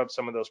have to give up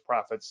some of those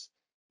profits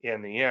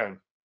in the end.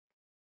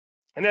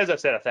 And as I've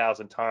said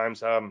 1,000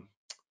 times,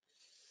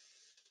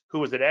 who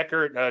was it?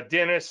 Eckert,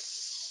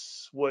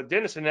 Dennis. Well,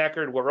 Dennis and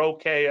Eckert were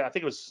okay. I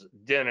think it was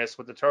Dennis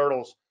with the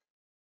turtles.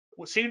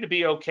 Seemed to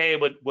be okay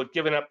with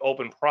giving up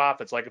open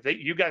profits. Like if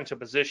you got into a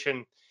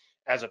position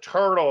as a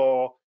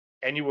turtle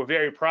and you were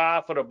very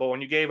profitable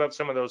and you gave up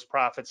some of those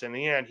profits in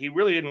the end, he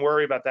really didn't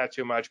worry about that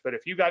too much. But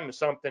if you got into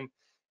something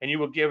and you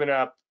were giving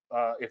up,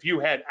 if you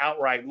had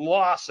outright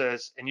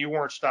losses and you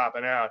weren't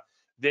stopping out,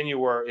 then you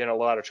were in a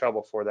lot of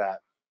trouble for that.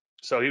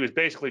 So he was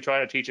basically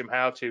trying to teach him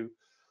how to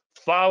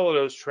follow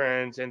those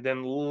trends and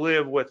then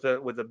live with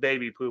the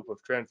baby poop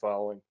of trend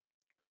following.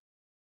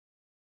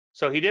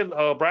 So he did.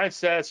 Brian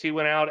says he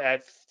went out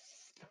at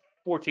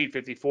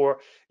 14.54.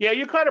 Yeah,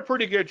 you caught a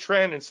pretty good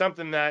trend in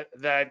something that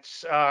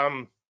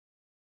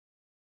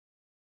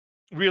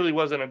really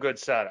wasn't a good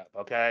setup.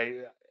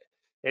 Okay,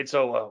 and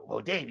so,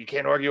 well, Dave, you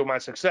can't argue with my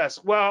success.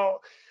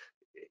 Well,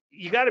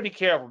 you got to be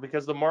careful,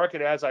 because the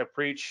market, as I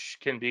preach,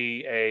 can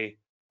be a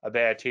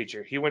bad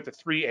teacher. He went to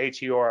 3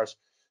 ATRs.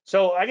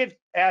 So I get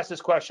asked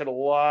this question a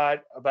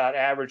lot about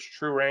average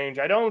true range.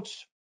 I don't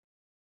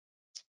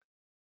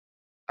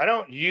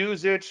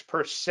use it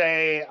per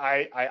se.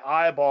 I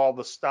eyeball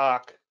the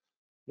stock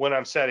when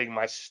I'm setting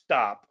my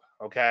stop,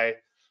 okay?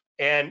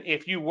 And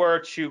if you were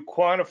to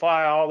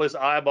quantify all this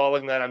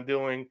eyeballing that I'm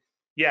doing,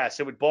 yes,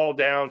 it would boil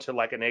down to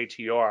like an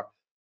ATR.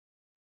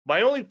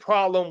 My only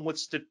problem with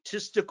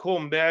statistical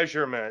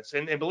measurements,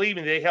 and believe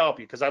me, they help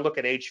you, because I look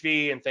at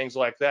HV and things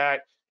like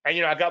that. And,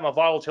 you know, I got my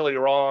volatility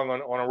wrong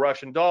on a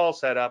Russian doll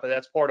setup, and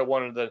that's part of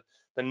one of the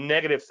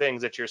negative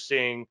things that you're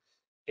seeing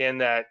in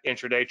that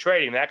intraday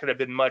trading. That could have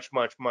been much,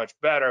 much, much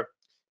better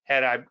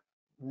had I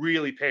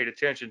really paid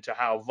attention to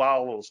how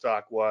volatile the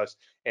stock was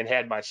and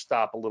had my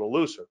stop a little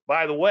looser.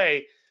 By the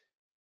way,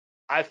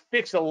 I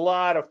fix a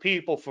lot of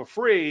people for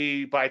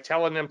free by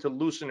telling them to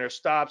loosen their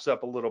stops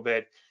up a little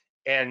bit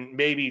and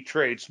maybe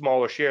trade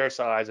smaller share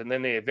size, and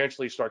then they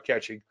eventually start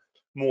catching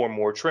more and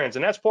more trends.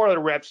 And that's part of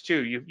the reps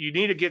too. You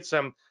need to get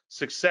some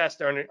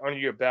success under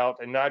your belt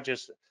and not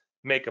just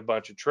make a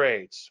bunch of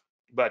trades.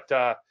 But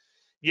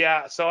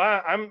yeah, so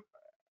I'm,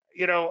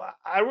 you know,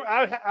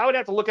 I would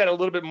have to look at it a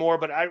little bit more,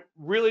 but I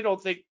really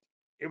don't think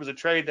it was a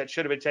trade that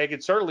should have been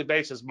taken. Certainly,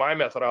 basis my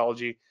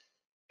methodology,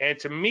 and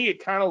to me,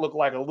 it kind of looked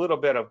like a little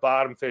bit of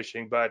bottom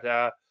fishing. But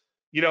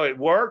you know, it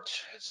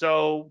worked.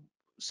 So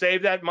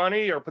save that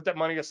money, or put that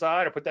money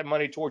aside, or put that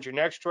money towards your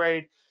next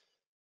trade.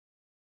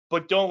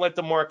 But don't let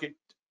the market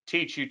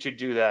teach you to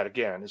do that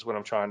again, is what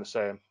I'm trying to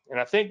say. And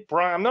I think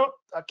Brian,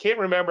 I can't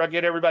remember. I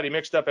get everybody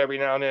mixed up every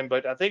now and then,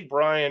 but I think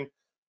Brian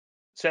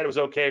said it was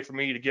okay for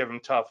me to give him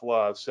tough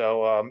love,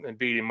 so and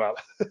beat him up.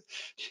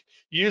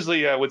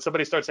 Usually, when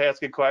somebody starts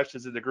asking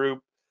questions in the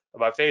group,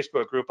 my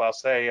Facebook group, I'll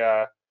say,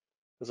 "Are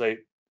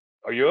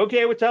you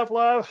okay with tough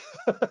love?"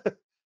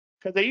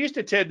 Because they used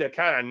to tend to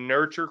kind of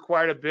nurture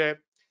quite a bit,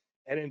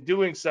 and in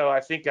doing so, I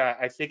think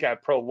I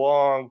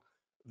prolong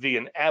the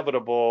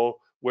inevitable,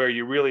 where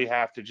you really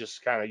have to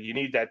just kind of, you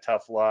need that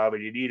tough love,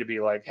 and you need to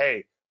be like,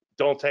 "Hey,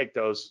 don't take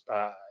those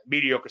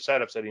mediocre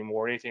setups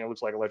anymore. Anything that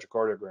looks like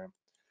electrocardiogram."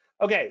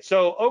 Okay,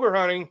 so ogre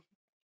hunting.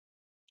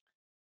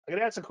 I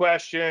got asked a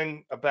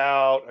question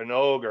about an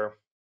ogre,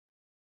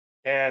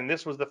 and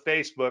this was the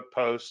Facebook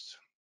post.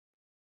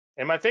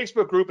 And my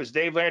Facebook group is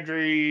Dave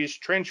Landry's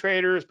Trend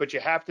Traders, but you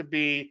have to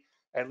be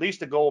at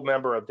least a gold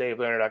member of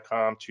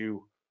DaveLandry.com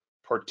to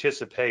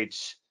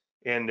participate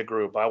in the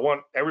group. I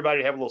want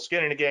everybody to have a little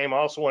skin in the game. I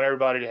also want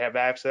everybody to have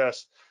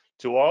access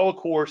to all the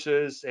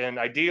courses, and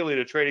ideally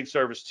the trading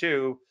service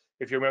too.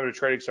 If you're a member of the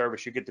trading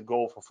service, you get the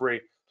gold for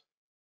free.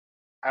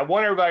 I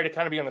want everybody to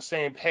kind of be on the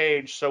same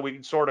page so we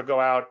can sort of go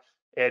out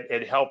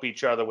and help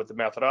each other with the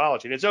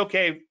methodology. And it's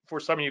okay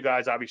for some of you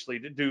guys, obviously,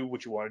 to do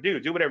what you want to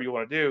do whatever you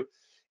want to do.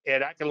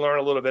 And I can learn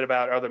a little bit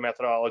about other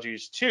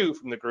methodologies too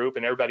from the group,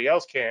 and everybody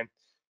else can.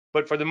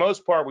 But for the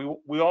most part,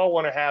 we all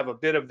want to have a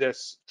bit of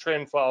this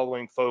trend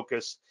following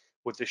focus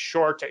with the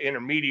short to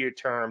intermediate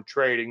term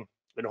trading,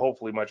 and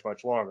hopefully much,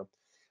 much longer.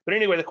 But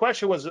anyway, the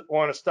question was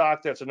on a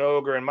stock that's an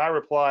ogre. In my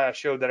reply, I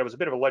showed that it was a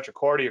bit of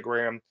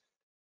electrocardiogram.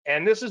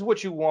 And this is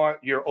what you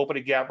want your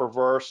opening gap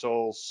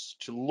reversals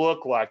to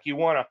look like. You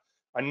want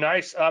a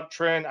nice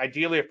uptrend,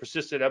 ideally a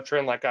persistent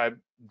uptrend like I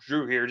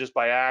drew here just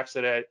by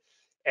accident.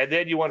 And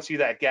then you want to see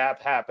that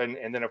gap happen,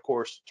 and then of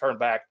course turn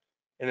back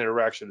in the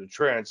direction of the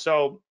trend.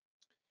 So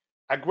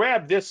I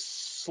grabbed this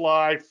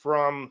slide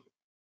from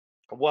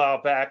a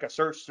while back. I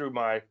searched through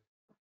my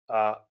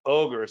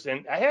ogres,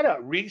 and I had a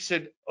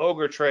recent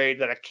ogre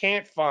trade that I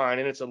can't find,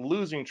 and it's a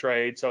losing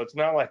trade. So it's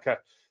not like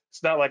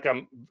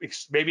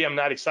maybe I'm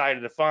not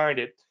excited to find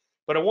it,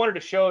 but I wanted to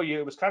show you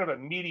it was kind of a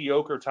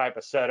mediocre type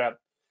of setup,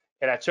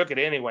 and I took it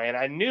anyway. And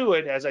I knew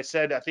it, as I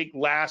said, I think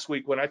last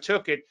week when I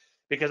took it,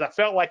 because I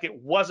felt like it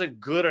wasn't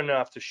good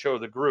enough to show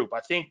the group. I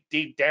think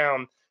deep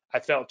down, I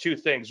felt two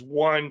things.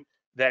 One,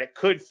 that it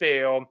could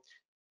fail,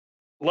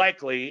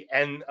 likely,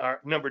 and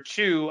number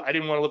two, I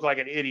didn't want to look like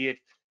an idiot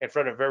in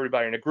front of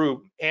everybody in the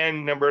group.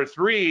 And number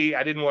three,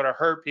 I didn't want to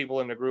hurt people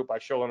in the group by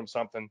showing them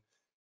something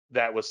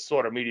that was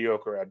sort of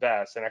mediocre at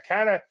best. And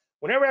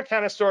whenever I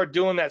kind of start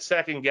doing that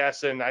second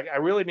guessing, I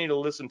really need to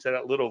listen to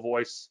that little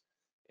voice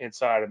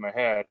inside of my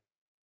head.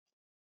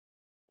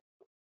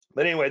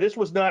 But anyway, this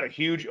was not a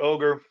huge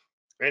ogre.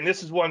 And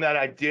this is one that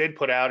I did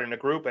put out in the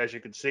group, as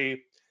you can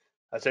see.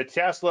 I said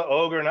Tesla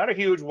ogre, not a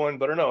huge one,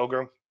 but an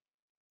ogre.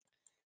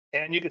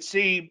 And you can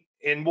see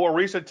in more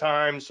recent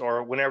times,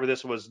 or whenever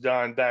this was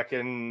done, back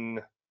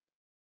in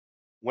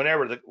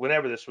whenever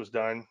this was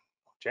done,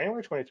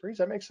 January 23, does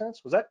that make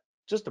sense? Was that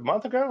just a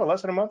month ago or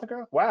less than a month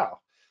ago? Wow.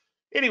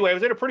 Anyway, it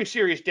was in a pretty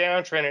serious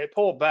downtrend, and it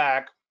pulled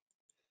back.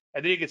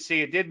 And then you can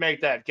see it did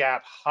make that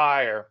gap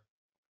higher.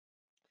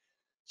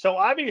 So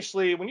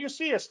obviously, when you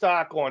see a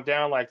stock going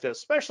down like this,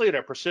 especially in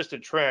a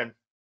persistent trend,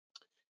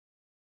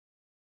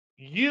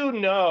 you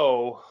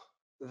know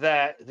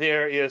that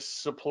there is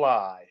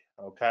supply,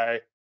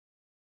 okay?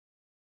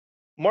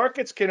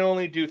 Markets can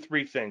only do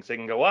three things. They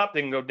can go up,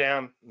 they can go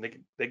down,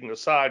 they can go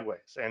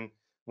sideways. And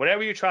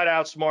whenever you try to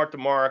outsmart the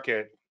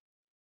market,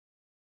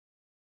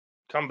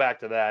 come back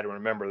to that and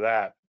remember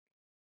that.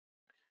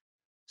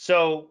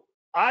 So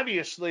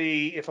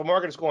obviously, if a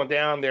market is going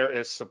down, there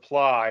is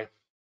supply.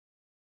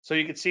 So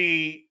you can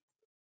see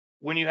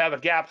when you have a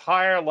gap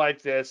higher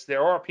like this,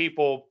 there are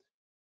people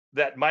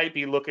that might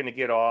be looking to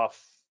get off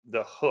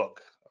the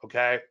hook,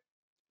 okay?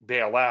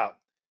 Bail out.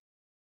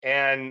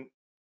 And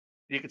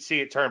you can see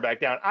it turn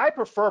back down. I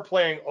prefer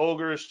playing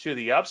ogres to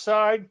the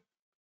upside,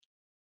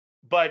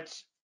 but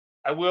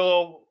I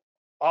will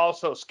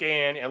also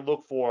scan and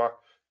look for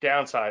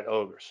downside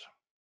ogres.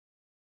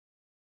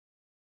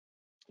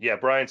 Yeah,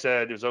 Brian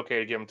said it was okay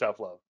to give him tough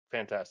love.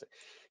 Fantastic.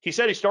 He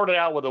said he started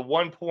out with a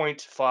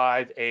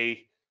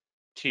 1.5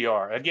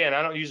 ATR. Again,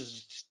 I don't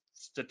use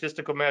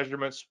statistical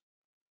measurements.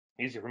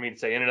 Easy for me to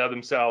say in and of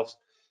themselves.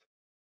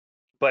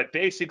 But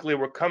basically,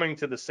 we're coming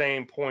to the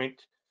same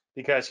point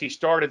because he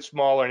started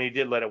smaller and he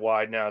did let it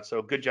widen out.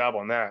 So good job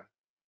on that.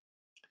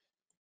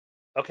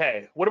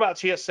 Okay, what about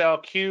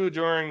TSLQ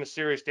during the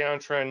serious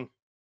downtrend?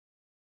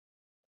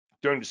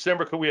 During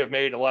December, could we have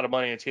made a lot of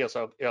money in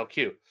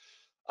TSLQ?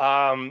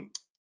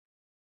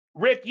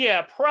 Rick,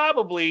 yeah,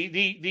 probably.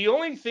 The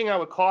only thing I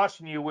would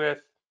caution you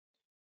with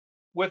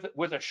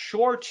a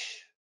short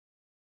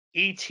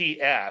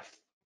ETF,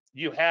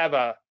 you have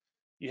a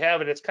you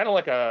have it. It's kind of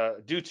like a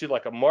due to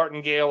like a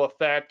martingale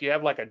effect. You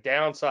have like a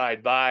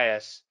downside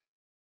bias.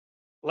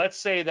 Let's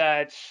say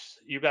that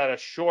you got a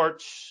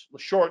short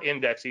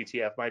index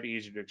ETF, might be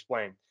easier to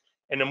explain,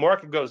 and the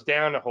market goes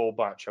down a whole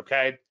bunch.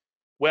 Okay,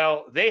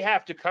 well they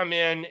have to come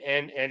in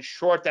and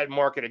short that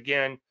market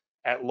again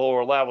at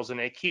lower levels, and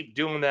they keep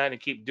doing that and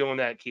keep doing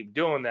that and keep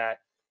doing that.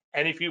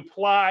 And if you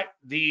plot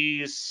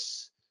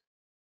these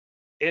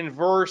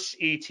inverse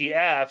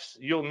ETFs,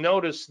 you'll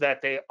notice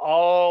that they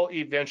all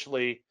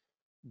eventually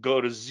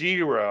go to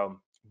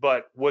zero.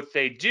 But what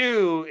they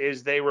do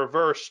is they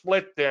reverse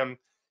split them.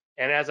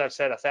 And as I've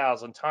said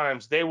 1,000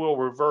 times, they will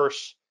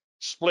reverse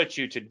split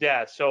you to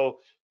death. So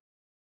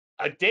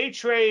a day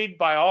trade,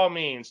 by all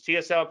means,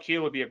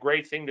 TSLQ would be a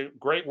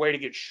great way to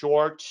get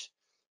short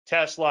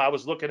Tesla. I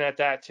was looking at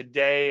that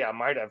today. I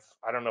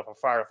don't know if I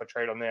fired off a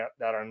trade on that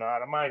or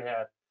not. I might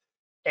have.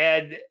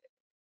 And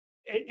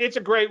it's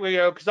a great way,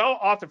 because I'll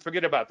often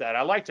forget about that.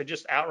 I like to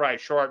just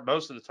outright short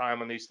most of the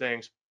time on these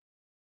things.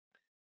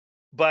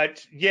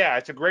 But yeah,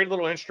 it's a great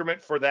little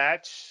instrument for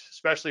that,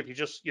 especially if you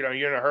just, you're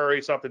in a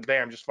hurry, something,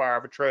 bam, just fire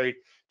off a trade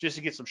just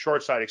to get some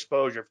short side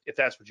exposure if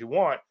that's what you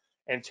want.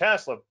 And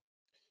Tesla,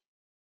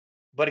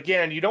 but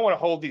again, you don't want to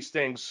hold these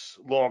things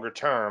longer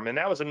term. And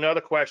that was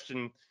another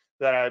question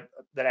that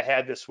I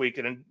had this week,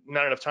 and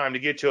not enough time to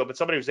get to it. But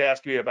somebody was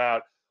asking me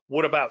about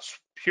what about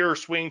pure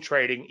swing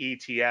trading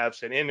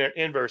ETFs and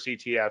inverse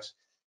ETFs,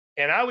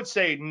 and I would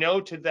say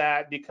no to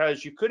that,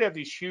 because you could have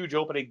these huge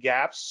opening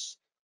gaps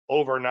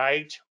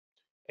overnight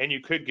and you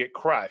could get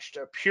crushed.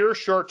 Pure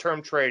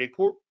short-term trading,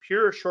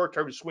 pure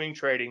short-term swing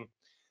trading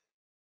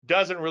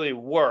doesn't really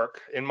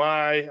work, in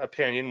my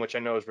opinion, which I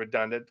know is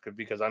redundant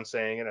because I'm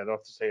saying it. I don't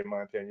have to say in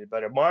my opinion,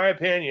 but in my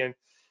opinion,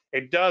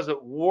 it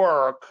doesn't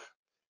work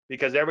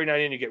because every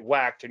night you get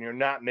whacked and you're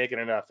not making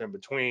enough in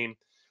between.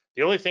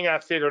 The only thing I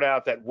figured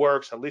out that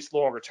works, at least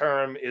longer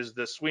term, is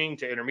the swing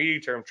to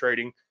intermediate term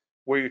trading,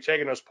 where you're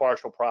taking those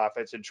partial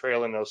profits and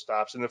trailing those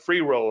stops, and the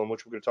free rolling,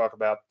 which we're going to talk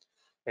about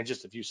in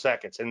just a few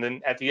seconds. And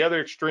then at the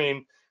other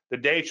extreme, the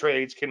day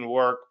trades can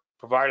work,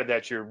 provided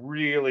that you're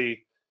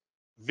really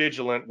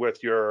vigilant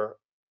with your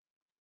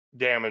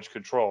damage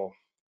control.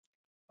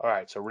 All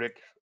right, so Rick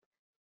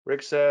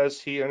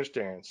says he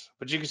understands,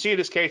 but you can see in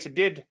this case it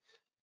did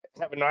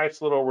have a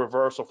nice little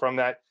reversal from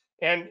that,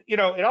 and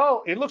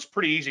it looks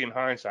pretty easy in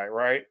hindsight,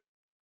 right?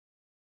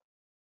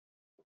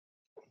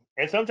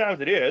 And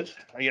sometimes it is,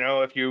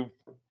 if you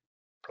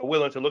are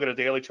willing to look at a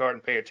daily chart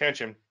and pay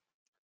attention.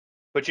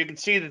 But you can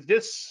see that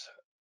this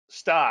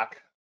stock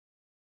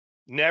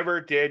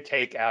never did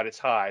take out its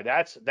high.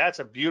 That's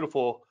a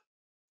beautiful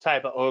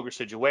type of ogre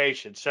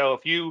situation. So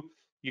if you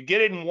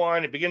get it in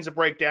one, it begins to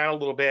break down a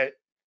little bit.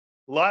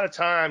 A lot of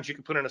times you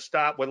can put in a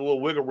stop with a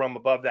little wiggle room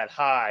above that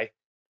high,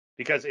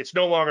 because it's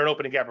no longer an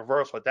opening gap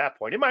reversal at that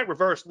point. It might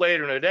reverse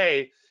later in the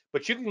day,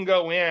 but you can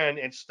go in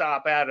and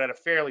stop out at a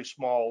fairly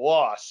small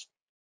loss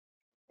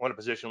on a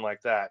position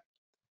like that.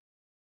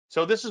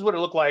 So this is what it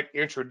looked like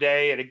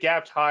intraday, and it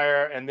gapped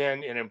higher and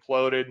then it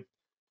imploded.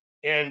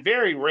 And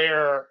very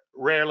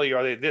rarely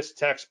are they this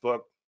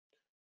textbook,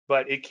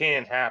 but it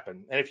can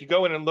happen. And if you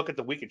go in and look at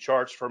the weekly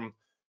charts from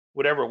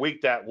whatever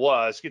week that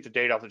was, get the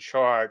date off the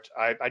chart,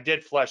 I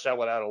did flesh that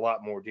one out a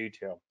lot more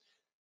detail.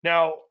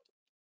 Now,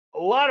 a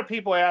lot of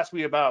people ask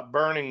me about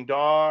burning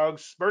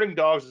dogs. Burning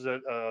dogs is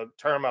a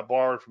term I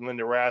borrowed from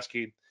Linda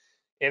Raschke.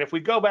 And if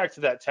we go back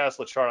to that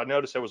Tesla chart, I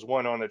noticed there was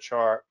one on the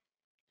chart.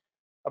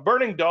 A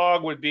burning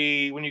dog would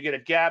be when you get a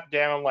gap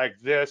down like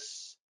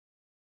this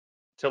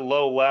to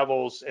low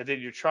levels, and then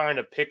you're trying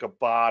to pick a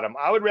bottom.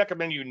 I would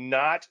recommend you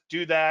not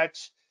do that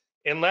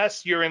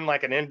unless you're in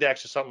like an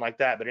index or something like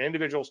that. But an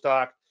individual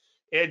stock,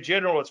 in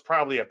general, it's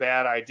probably a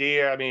bad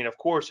idea. I mean, of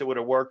course, it would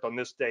have worked on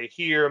this day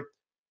here,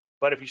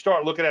 but if you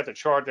start looking at the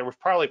chart, there was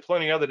probably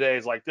plenty of other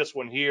days like this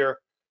one here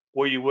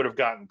where you would have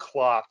gotten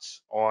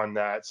clocked on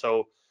that.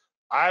 So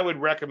I would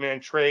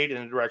recommend trade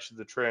in the direction of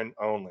the trend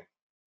only.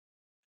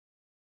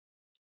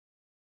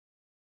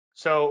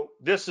 So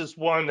this is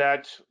one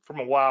that from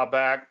a while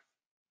back,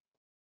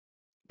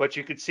 but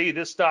you could see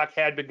this stock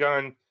had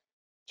begun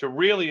to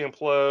really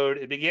implode.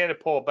 It began to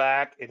pull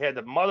back. It had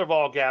the mother of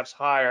all gaps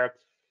higher.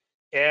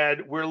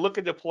 And we're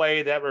looking to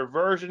play that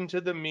reversion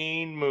to the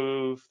mean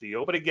move, the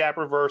opening gap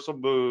reversal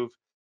move,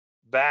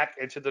 back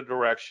into the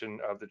direction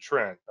of the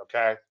trend,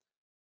 okay?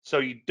 So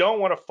you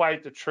don't want to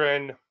fight the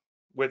trend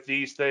with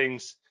these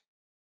things,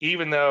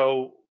 even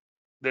though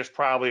there's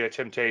probably a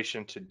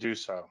temptation to do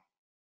so.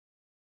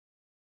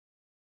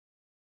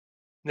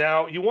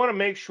 Now, you want to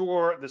make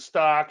sure the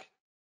stock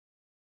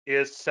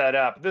is set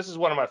up. This is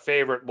one of my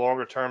favorite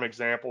longer term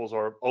examples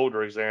or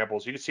older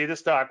examples. You can see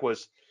this stock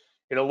was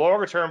in a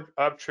longer term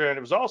uptrend.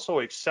 It was also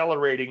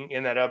accelerating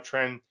in that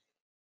uptrend,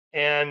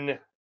 and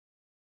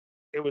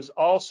it was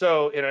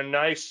also in a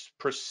nice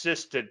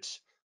persistent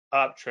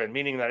uptrend,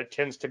 meaning that it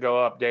tends to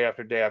go up day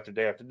after day after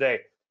day after day.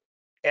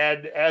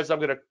 And as I'm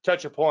going to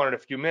touch upon in a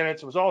few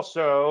minutes, it was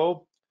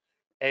also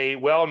a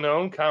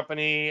well-known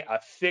company, a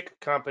thick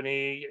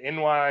company,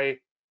 NASDAQ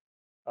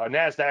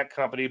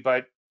company,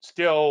 but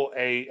still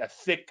a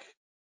thick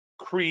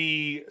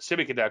Cree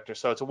semiconductor.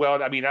 So it's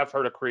I mean, I've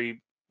heard of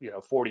Cree,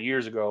 40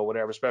 years ago or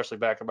whatever, especially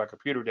back in my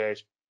computer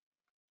days.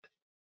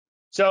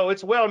 So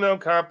it's a well-known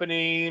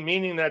company,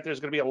 meaning that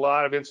there's going to be a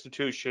lot of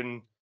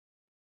institutional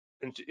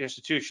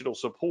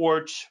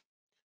support.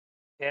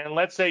 And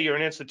let's say you're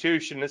an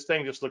institution, this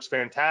thing just looks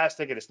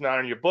fantastic and it's not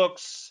on your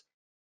books,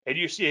 and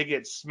you see it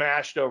get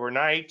smashed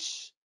overnight,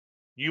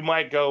 you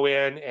might go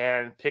in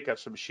and pick up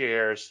some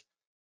shares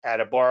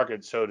at a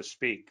bargain, so to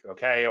speak,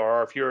 okay?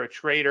 Or if you're a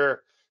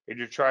trader and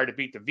you're trying to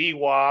beat the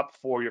VWAP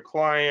for your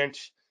client,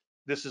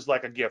 this is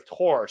like a gift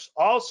horse.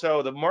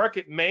 Also, the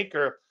market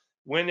maker,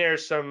 when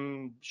there's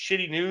some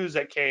shitty news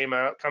that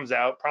comes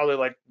out, probably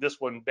like this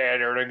one, bad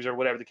earnings or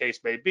whatever the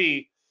case may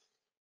be,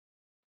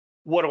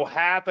 what will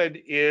happen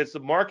is the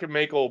market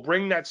maker will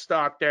bring that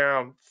stock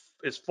down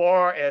as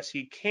far as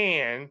he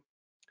can,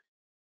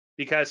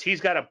 because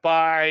he's got to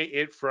buy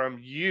it from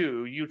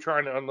you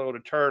trying to unload a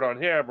turd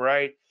on him,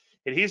 right?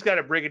 And he's got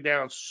to bring it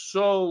down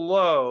so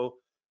low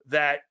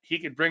that he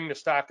can bring the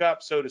stock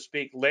up, so to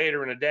speak,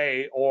 later in the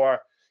day, or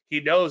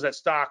he knows that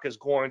stock is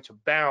going to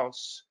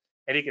bounce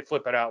and he can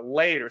flip it out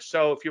later.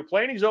 So if you're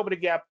playing these opening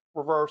gap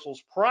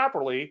reversals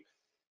properly,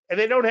 and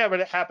they don't have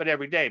it happen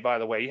every day, by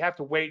the way, you have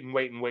to wait and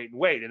wait and wait and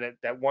wait. And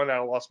that one that I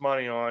lost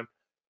money on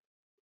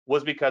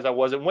was because I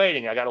wasn't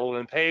waiting. I got a little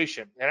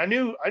impatient, and I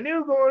knew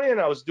going in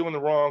I was doing the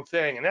wrong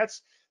thing. And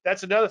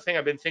that's another thing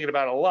I've been thinking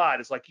about a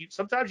lot. It's like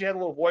sometimes you have a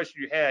little voice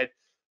in your head,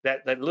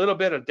 that little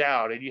bit of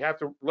doubt, and you have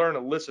to learn to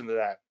listen to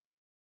that.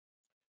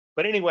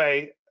 But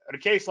anyway, in a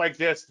case like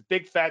this, the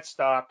big fat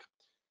stock,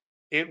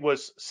 it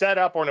was set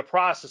up or in the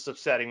process of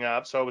setting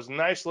up, so it was a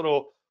nice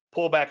little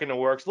pullback in the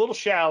works, a little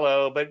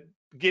shallow, but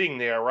getting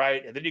there,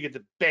 right? And then you get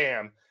the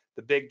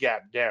big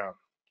gap down.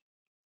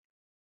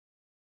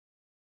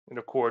 And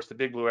of course, the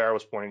big blue arrow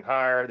was pointing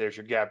higher. There's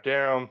your gap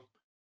down.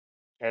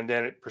 And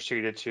then it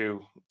proceeded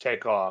to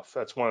take off.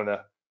 That's one of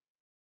the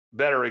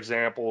better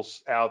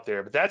examples out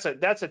there. But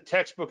that's a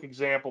textbook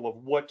example of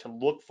what to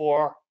look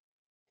for.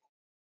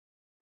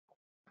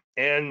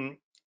 And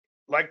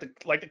like the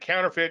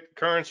counterfeit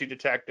currency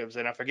detectives,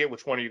 and I forget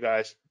which one of you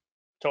guys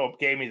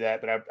gave me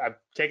that, but I've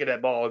taken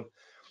that ball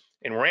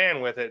and ran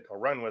with it, or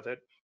run with it.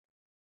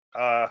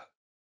 But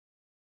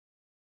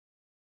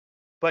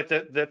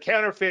the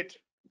counterfeit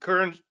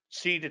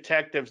currency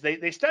detectives,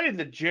 they study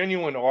the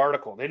genuine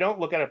article. They don't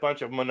look at a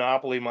bunch of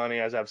monopoly money,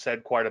 as I've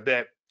said quite a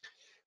bit.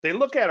 They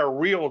look at a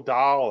real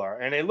dollar,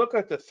 and they look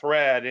at the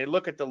thread. They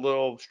look at the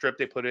little strip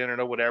they put in,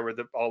 or whatever,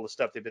 all the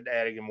stuff they've been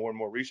adding in more and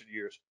more recent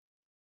years.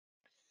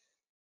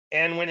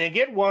 And when they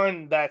get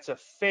one that's a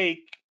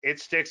fake, it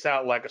sticks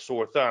out like a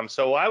sore thumb.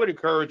 So I would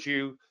encourage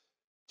you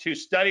to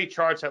study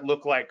charts that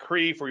look like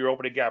Cree for your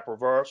opening gap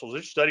reversals.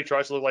 Just study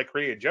charts that look like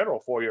Cree in general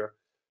for your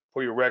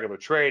regular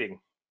trading.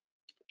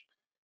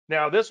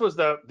 Now, this was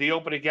the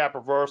opening gap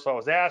reversal I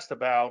was asked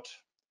about,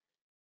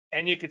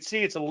 and you can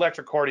see it's an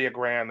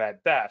electrocardiogram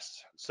at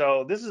best.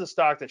 So this is a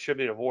stock that should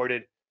be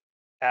avoided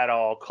at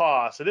all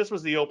costs. So this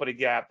was the opening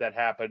gap that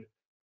happened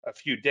a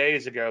few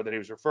days ago that he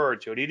was referred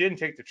to, and he didn't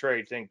take the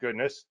trade, thank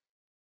goodness.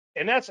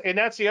 And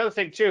that's the other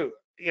thing too.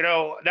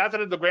 Not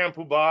that I'm the grand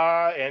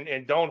poobah,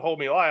 and don't hold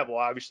me liable,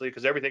 obviously,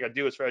 because everything I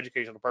do is for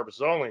educational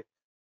purposes only.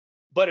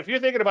 But if you're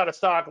thinking about a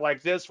stock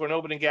like this for an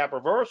opening gap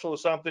reversal or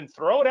something,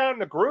 throw it out in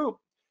the group.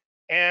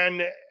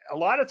 And a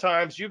lot of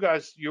times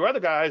your other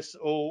guys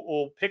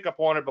will pick up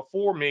on it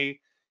before me,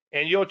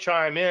 and you'll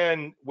chime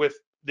in with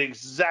the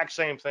exact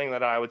same thing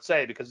that I would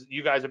say, because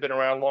you guys have been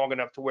around long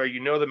enough to where you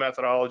know the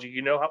methodology,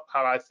 you know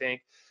how I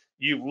think.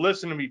 You've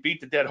listened to me beat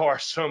the dead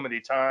horse so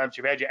many times.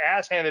 You've had your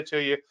ass handed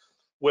to you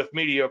with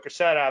mediocre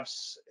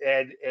setups,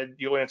 and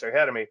you'll answer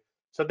ahead of me.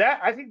 So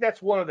I think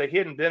that's one of the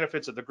hidden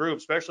benefits of the group,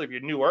 especially if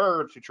you're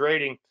newer to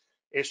trading,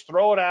 is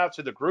throw it out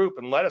to the group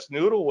and let us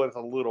noodle with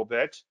it a little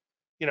bit.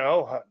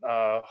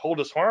 Hold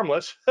us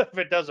harmless if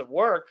it doesn't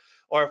work,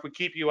 or if we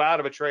keep you out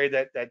of a trade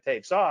that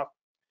takes off.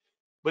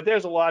 But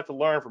there's a lot to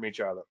learn from each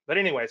other. But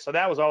anyway, so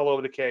that was all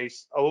over the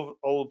case, all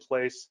over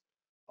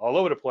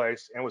the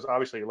place, and was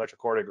obviously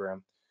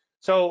electrocardiogram.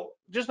 So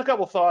just a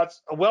couple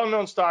thoughts. A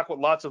well-known stock with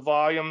lots of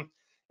volume.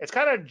 It's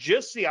kind of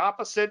just the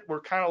opposite.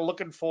 We're kind of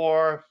looking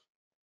for,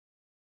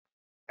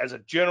 as a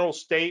general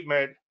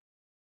statement,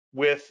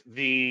 with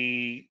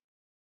the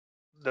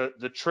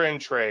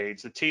trend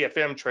trades, the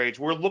TFM trades,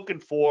 we're looking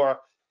for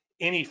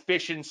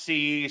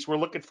inefficiencies. We're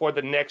looking for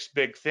the next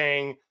big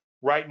thing.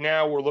 Right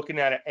now, we're looking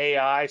at an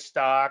AI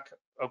stock,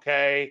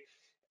 okay?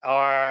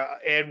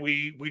 And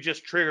we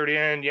just triggered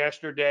in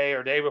yesterday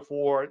or day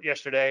before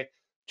yesterday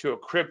to a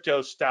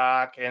crypto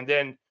stock. And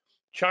then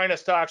China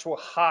stocks were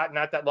hot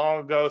not that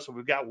long ago, so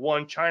we've got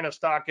one China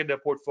stock in the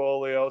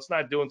portfolio. It's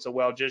not doing so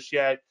well just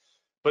yet,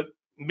 but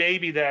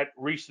maybe that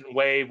recent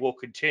wave will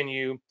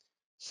continue.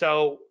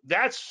 So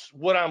that's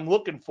what I'm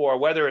looking for,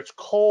 whether it's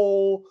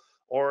coal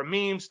or a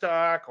meme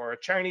stock or a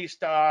Chinese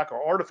stock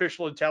or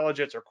artificial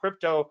intelligence or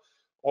crypto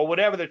or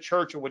whatever the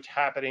church of what's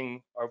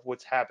happening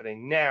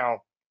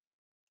now,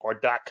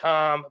 or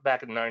 .com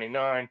back in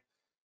 '99.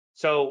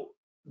 So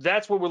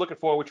that's what we're looking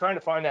for. We're trying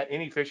to find that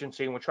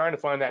inefficiency, and we're trying to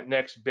find that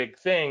next big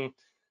thing.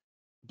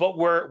 But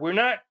we're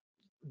not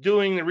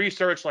doing the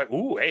research like,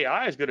 ooh,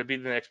 AI is going to be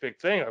the next big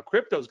thing, or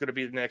crypto is going to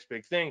be the next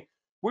big thing.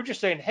 We're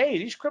just saying, hey,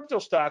 these crypto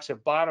stocks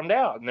have bottomed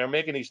out, and they're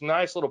making these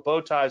nice little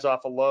bow ties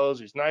off of lows,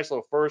 these nice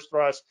little first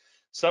thrusts.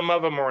 Some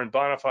of them are in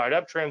bona fide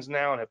uptrends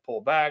now and have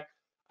pulled back.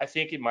 I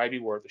think it might be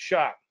worth a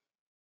shot.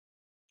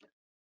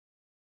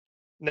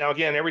 Now,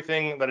 again,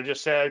 everything that I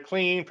just said,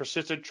 clean,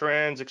 persistent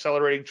trends,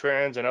 accelerating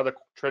trends, and other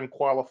trend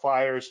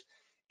qualifiers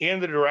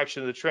in the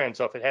direction of the trend.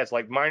 So if it has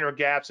like minor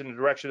gaps in the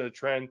direction of the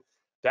trend,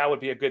 that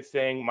would be a good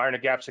thing. Minor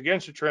gaps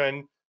against the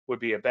trend would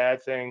be a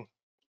bad thing.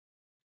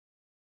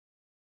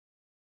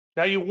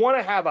 Now you want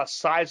to have a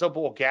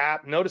sizable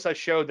gap. Notice I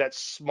showed that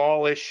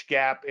smallish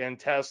gap in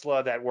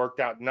Tesla that worked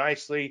out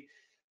nicely.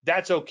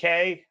 That's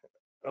okay,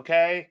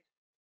 okay?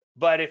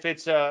 But if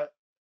it's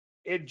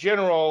in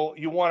general,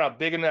 you want a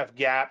big enough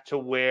gap to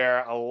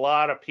where a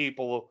lot of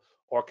people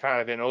are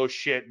kind of in oh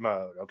shit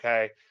mode,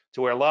 okay?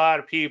 To where a lot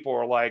of people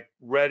are like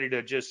ready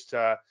to just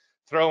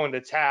throw in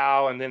the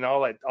towel, and then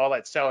all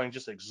that selling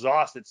just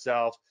exhausts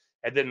itself,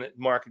 and then the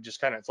market just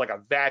kind of, it's like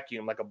a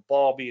vacuum, like a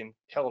ball being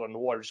held in the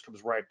water, just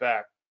comes right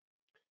back.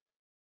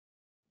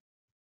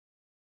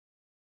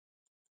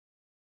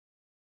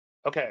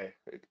 Okay,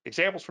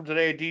 examples from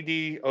today: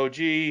 DD,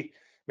 OG,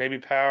 maybe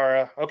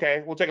Power.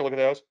 Okay, we'll take a look at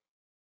those.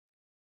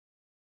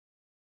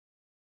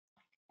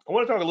 I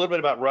want to talk a little bit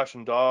about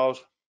Russian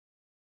dolls.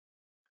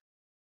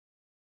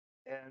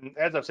 And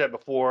as I've said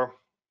before,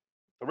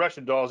 the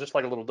Russian doll is just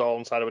like a little doll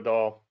inside of a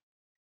doll,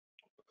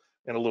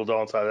 and a little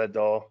doll inside of that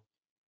doll,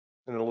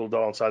 and then a little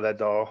doll inside that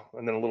doll,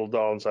 and then a little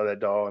doll inside that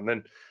doll, and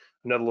then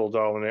another little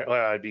doll in there.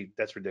 Well,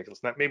 that's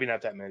ridiculous. Maybe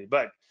not that many,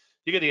 but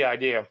you get the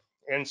idea.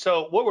 And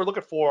so what we're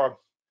looking for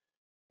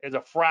is a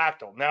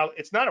fractal. Now,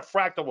 it's not a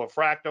fractal of a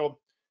fractal.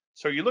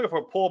 So you're looking for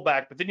a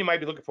pullback, but then you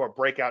might be looking for a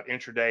breakout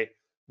intraday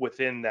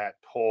within that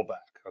pullback.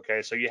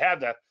 Okay, so you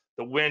have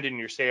the wind in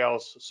your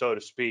sails, so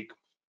to speak,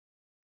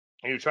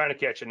 and you're trying to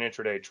catch an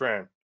intraday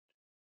trend.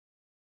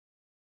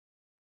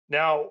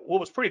 Now,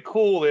 what was pretty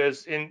cool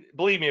is, and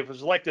believe me, if it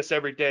was like this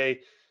every day,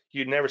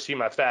 you'd never see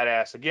my fat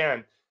ass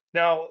again.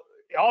 Now,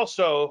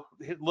 also,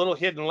 a little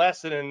hidden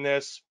lesson in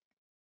this,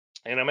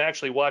 and I'm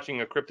actually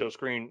watching a crypto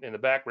screen in the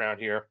background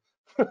here.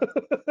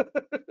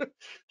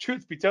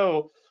 Truth be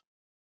told,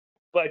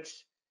 but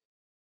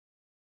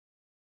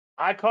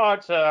I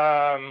caught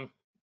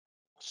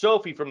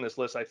Sophie from this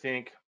list, I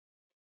think,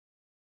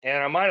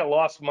 and I might have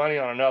lost money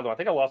on another one. I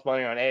think I lost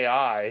money on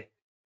AI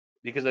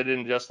because I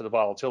didn't adjust to the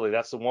volatility.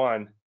 That's the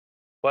one.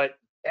 But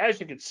as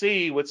you can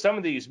see, with some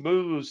of these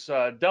moves,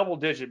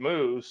 double-digit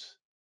moves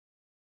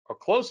or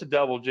close to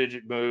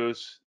double-digit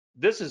moves,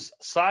 this is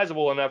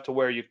sizable enough to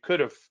where you could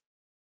have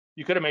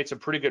made some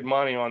pretty good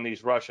money on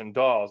these Russian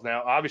dolls.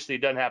 Now, obviously,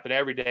 it doesn't happen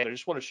every day. I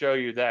just want to show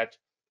you that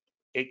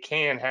it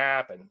can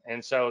happen.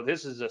 And so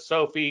this is a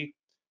Sophie,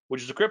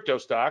 which is a crypto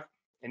stock,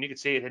 and you can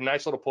see it had a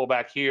nice little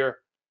pullback here,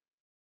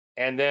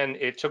 and then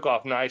it took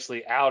off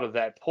nicely out of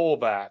that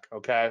pullback.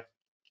 Okay,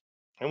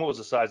 and what was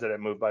the size of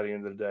that move by the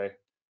end of the day?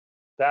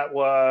 That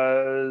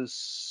was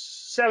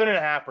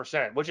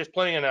 7.5%, which is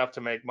plenty enough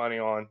to make money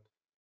on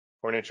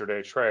for an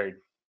intraday trade.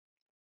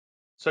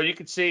 So you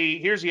can see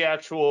here's the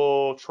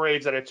actual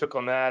trades that I took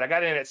on that. I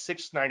got in at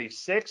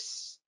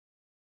 696,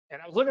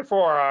 and I was looking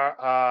for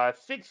I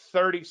think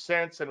 30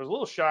 cents, and it was a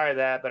little shy of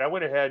that, but I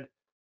went ahead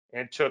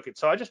and took it.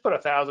 So I just put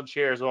 1,000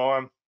 shares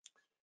on. I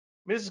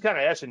mean, this is kind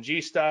of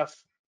S&G stuff.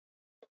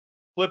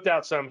 Flipped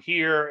out some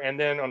here, and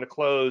then on the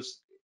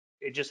close,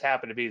 it just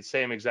happened to be the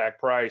same exact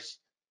price.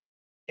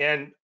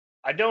 And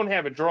I don't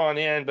have it drawn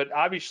in, but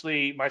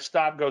obviously my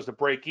stop goes to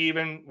break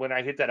even when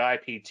I hit that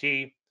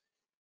IPT,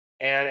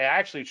 and I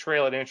actually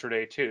trail it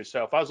intraday too.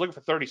 So if I was looking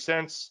for 30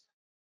 cents,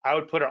 I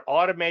would put an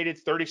automated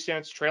 30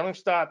 cents trailing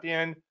stop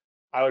in.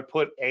 I would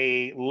put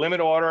a limit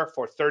order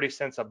for 30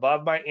 cents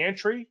above my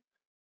entry.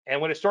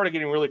 And when it started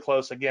getting really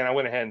close, again, I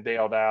went ahead and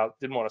bailed out.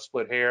 Didn't want to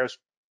split hairs.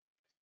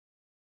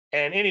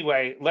 And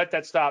anyway, let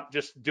that stop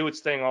just do its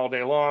thing all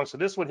day long. So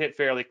this one hit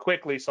fairly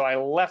quickly. So I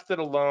left it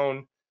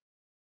alone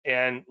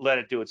and let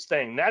it do its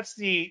thing.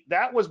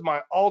 That was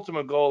my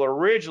ultimate goal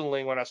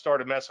originally when I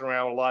started messing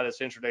around with a lot of this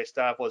intraday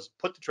stuff, was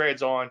put the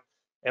trades on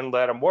and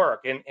let them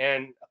work. And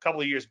a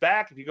couple of years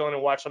back, if you go in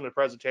and watch some of the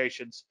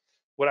presentations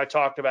when I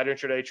talked about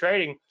intraday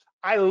trading,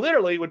 I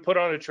literally would put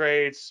on the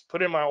trades,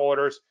 put in my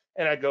orders,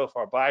 and I'd go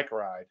for a bike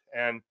ride.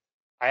 And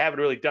I haven't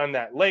really done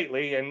that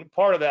lately, and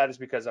part of that is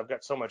because I've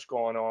got so much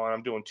going on.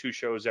 I'm doing 2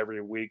 shows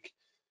every week,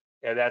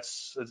 and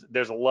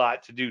there's a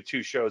lot to do,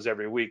 2 shows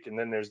every week, and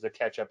then there's the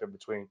catch up in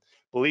between.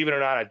 Believe it or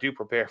not, I do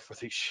prepare for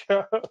these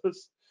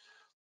shows.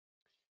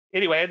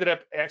 Anyway, I ended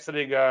up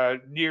exiting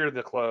near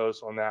the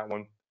close on that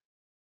one,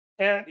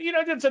 and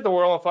it didn't set the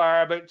world on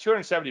fire, but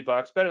 $270,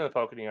 better than the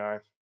poke in the eye.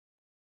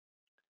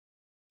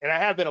 And I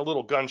have been a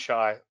little gun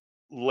shy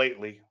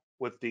lately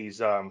with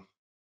these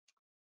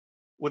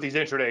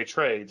intraday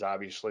trades,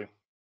 obviously.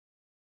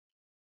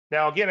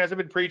 Now, again, as I've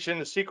been preaching,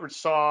 the secret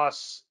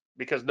sauce,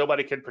 because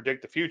nobody can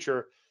predict the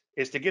future,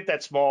 is to get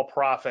that small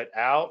profit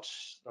out,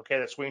 okay,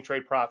 that swing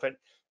trade profit,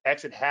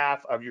 exit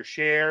half of your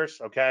shares,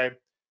 okay,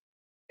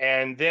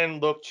 and then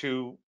look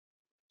to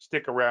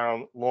stick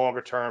around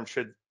longer term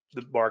should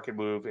the market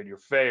move in your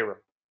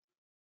favor.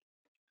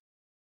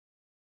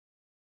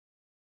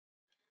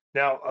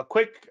 Now, a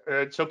quick,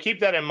 so keep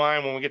that in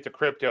mind when we get to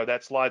crypto.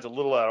 That slide's a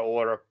little out of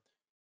order,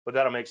 but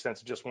that'll make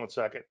sense in just 1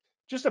 second.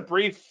 Just a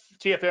brief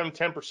TFM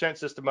 10%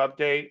 system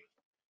update.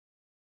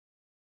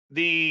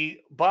 The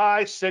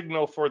buy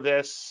signal for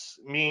this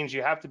means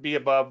you have to be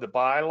above the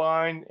buy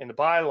line, and the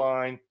buy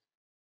line,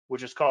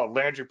 which is called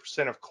Landry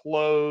percent of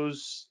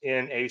close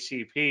in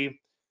ACP,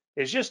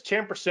 is just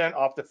 10%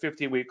 off the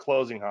 50-week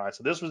closing high.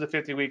 So this was the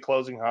 50-week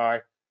closing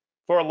high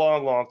for a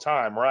long, long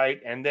time, right?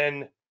 And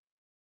then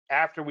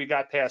after we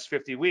got past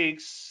 50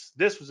 weeks,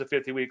 this was a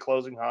 50-week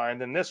closing high,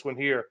 and then this one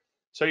here.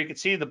 So you can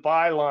see the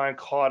buy line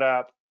caught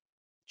up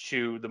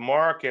to the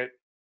market,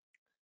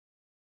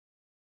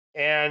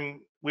 and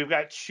we've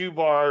got 2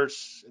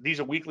 bars. These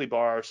are weekly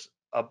bars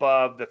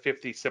above the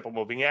 50 simple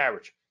moving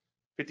average,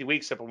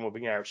 50-week simple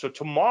moving average. So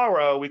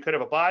tomorrow we could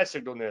have a buy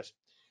signal in this.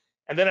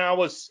 And then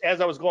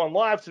as I was going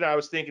live today, I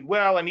was thinking,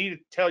 well, I need to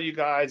tell you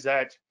guys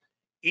that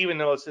even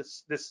though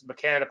it's this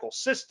mechanical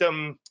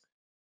system,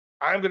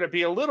 I'm going to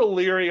be a little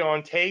leery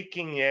on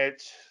taking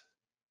it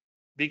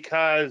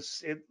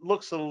because it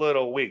looks a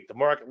little weak. The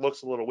market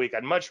looks a little weak.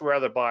 I'd much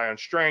rather buy on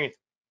strength.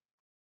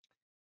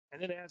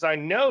 And then as I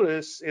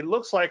notice, it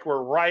looks like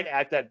we're right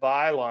at that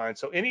buy line.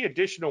 So any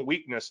additional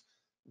weakness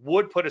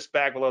would put us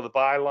back below the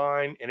buy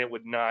line, and it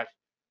would not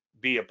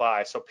be a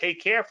buy. So pay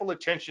careful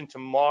attention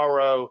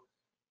tomorrow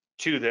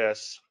to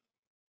this,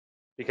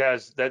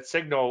 because that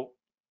signal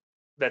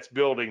that's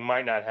building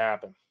might not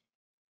happen.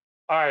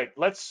 All right,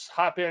 let's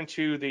hop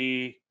into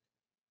the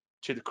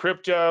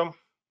crypto.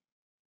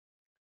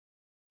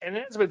 And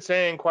as I've been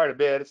saying quite a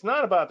bit, it's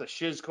not about the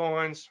shiz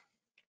coins.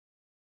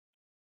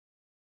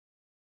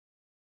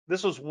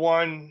 This was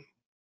one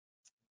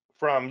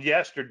from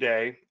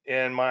yesterday,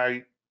 and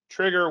my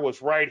trigger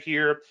was right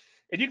here.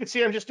 And you can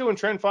see I'm just doing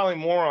trend following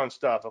moron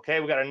stuff, okay?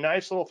 We got a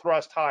nice little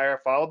thrust higher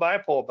followed by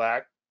a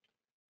pullback.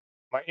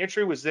 My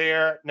entry was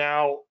there.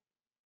 Now,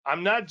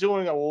 I'm not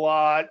doing a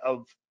lot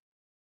of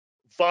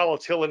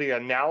volatility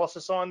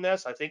analysis on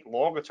this. I think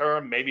longer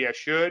term, maybe I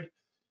should.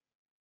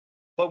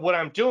 But what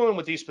I'm doing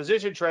with these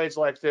position trades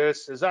like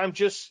this is I'm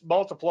just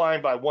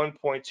multiplying by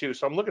 1.2.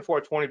 So I'm looking for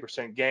a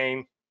 20%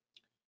 gain.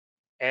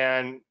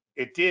 And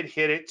it did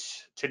hit it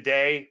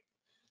today.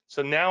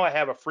 So now I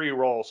have a free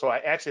roll. So I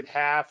exit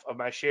half of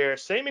my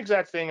shares. Same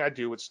exact thing I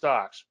do with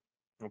stocks.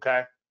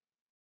 Okay.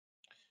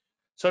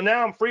 So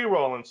now I'm free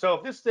rolling. So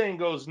if this thing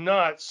goes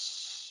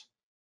nuts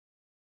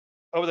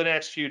over the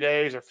next few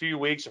days, a few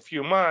weeks, a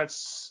few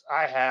months,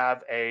 I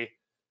have a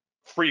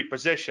free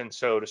position,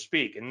 so to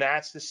speak. And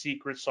that's the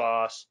secret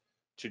sauce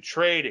to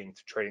trading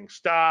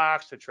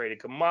stocks, to trading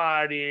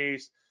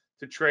commodities,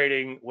 to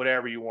trading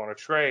whatever you want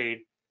to trade,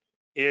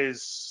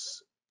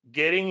 is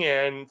getting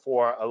in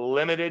for a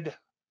limited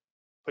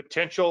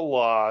potential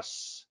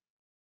loss,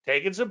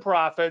 taking some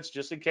profits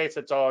just in case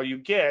that's all you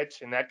get,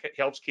 and that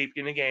helps keep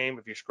you in the game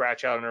if you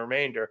scratch out on the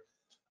remainder.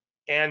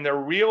 And the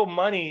real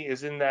money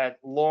is in that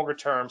longer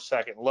term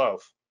second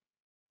loaf.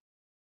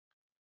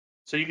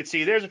 So you can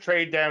see there's a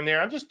trade down there.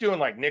 I'm just doing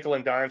like nickel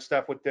and dime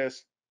stuff with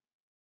this.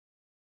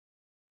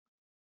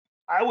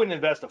 I wouldn't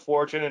invest a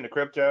fortune into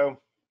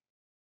crypto.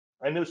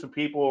 I knew some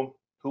people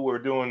who were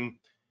doing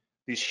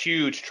these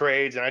huge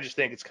trades, and I just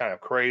think it's kind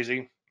of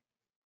crazy.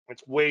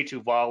 It's way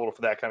too volatile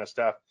for that kind of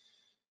stuff.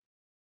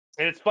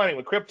 And it's funny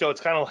with crypto,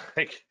 it's kind of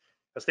like,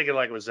 I was thinking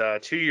like it was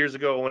 2 years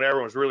ago when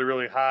everyone was really,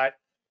 really hot.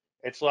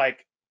 It's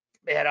like,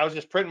 man, I was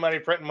just printing money,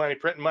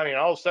 and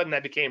all of a sudden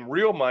that became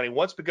real money.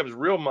 Once it becomes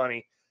real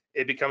money,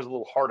 it becomes a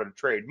little harder to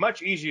trade.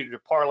 Much easier to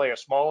parlay a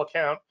small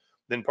account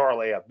than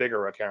parlay a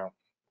bigger account,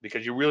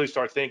 because you really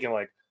start thinking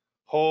like,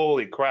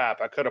 holy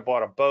crap, I could have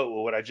bought a boat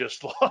with what I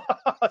just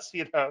lost,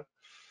 you know.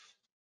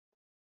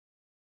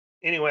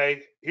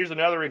 Anyway, here's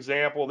another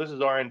example. This is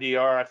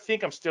RNDR. I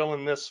think I'm still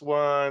in this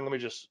one. Let me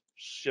just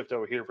shift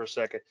over here for a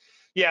second.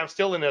 Yeah, I'm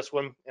still in this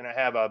one, and I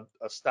have a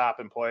stop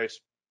in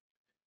place.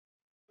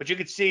 But you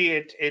can see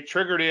it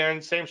triggered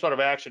in, same sort of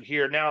action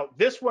here. Now,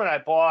 this one I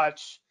bought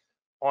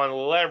on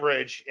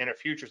leverage in a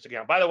futures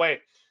account. By the way,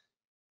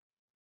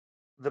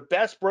 the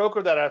best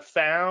broker that I've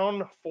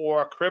found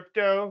for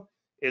crypto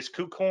is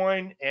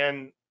KuCoin,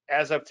 and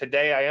as of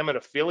today, I am an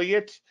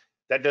affiliate.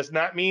 That does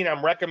not mean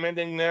I'm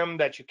recommending them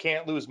that you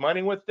can't lose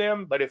money with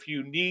them, but if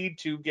you need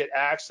to get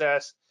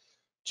access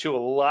to a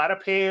lot of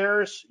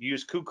pairs,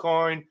 use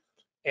KuCoin,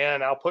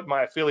 and I'll put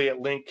my affiliate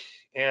link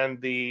in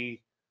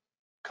the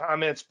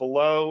comments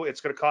below.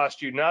 It's going to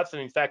cost you nothing.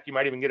 In fact, you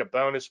might even get a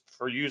bonus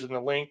for using the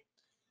link,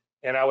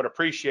 and I would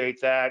appreciate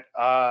that.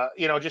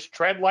 You know, just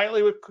tread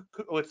lightly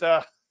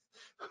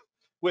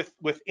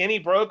with any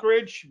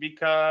brokerage,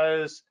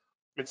 because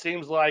it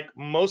seems like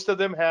most of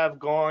them have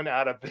gone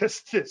out of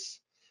business.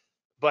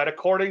 But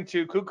according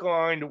to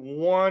KuCoin,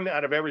 1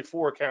 out of every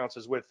 4 accounts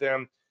is with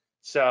them.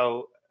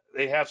 So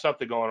they have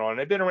something going on.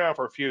 They've been around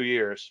for a few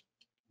years,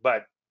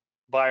 but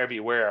buyer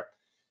beware.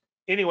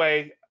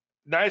 Anyway,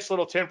 nice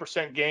little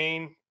 10%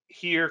 gain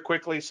here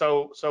quickly.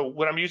 So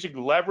when I'm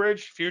using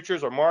leverage,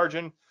 futures, or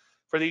margin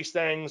for these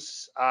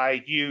things,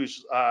 I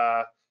use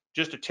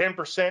just a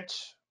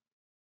 10%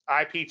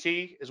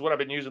 IPT is what I've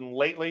been using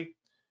lately.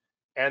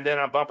 And then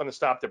I'm bumping the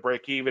stop to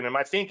break even. And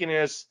my thinking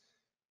is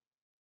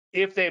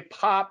if they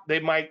pop,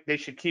 they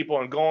should keep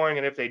on going.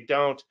 And if they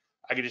don't,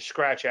 I can just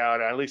scratch out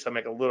and at least I'll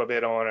make a little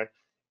bit on it.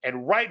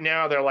 And right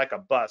now they're like a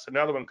bus.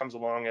 Another one comes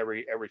along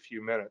every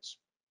few minutes.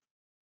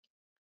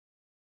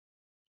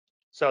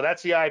 So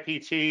that's the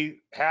IPT.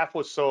 Half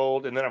was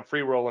sold, and then I'm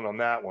free rolling on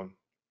that one.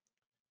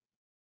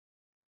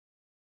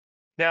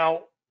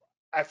 Now,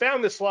 I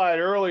found this slide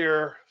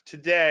earlier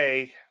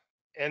today,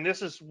 and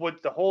this is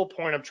what the whole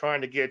point I'm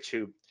trying to get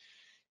to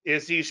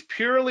is these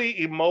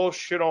purely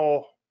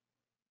emotional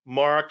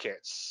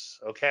markets,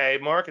 okay?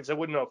 Markets that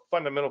wouldn't know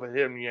fundamental for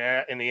him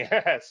in the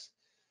ass.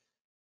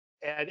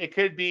 And it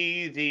could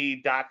be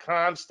the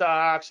 .com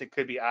stocks, it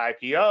could be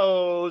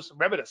IPOs.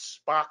 Remember the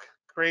SPAC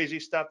crazy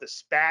stuff, the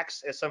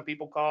SPACs, as some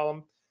people call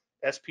them,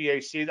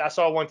 SPAC. I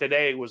saw one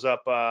today was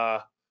up,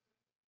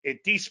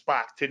 it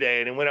de-SPAC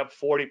today, and it went up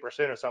 40%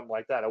 or something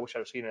like that. I wish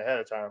I'd seen it ahead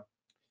of time.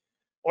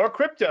 Or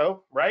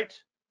crypto, right?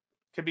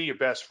 Could be your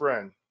best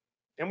friend.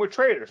 And we're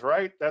traders,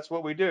 right? That's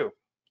what we do.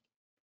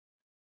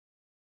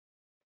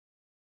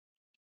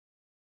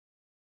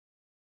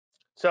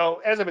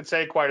 So as I've been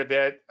saying quite a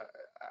bit,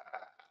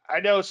 I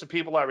know some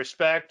people I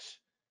respect,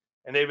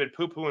 and they've been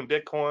poo-pooing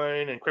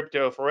Bitcoin and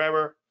crypto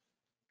forever.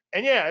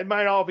 And yeah, it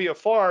might all be a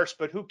farce,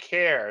 but who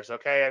cares?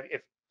 Okay,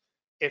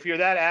 if you're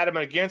that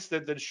adamant against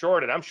it, then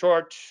short it. I'm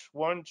short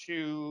I'm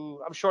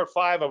short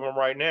 5 of them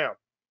right now.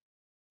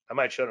 I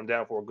might shut them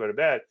down before we go to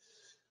bed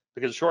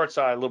because the short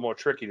side is a little more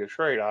tricky to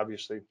trade,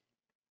 obviously.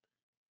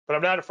 But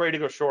I'm not afraid to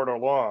go short or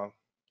long.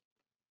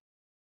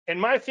 And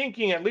my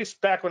thinking, at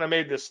least back when I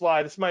made this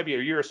slide, this might be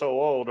a year or so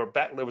old, or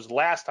back it was the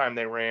last time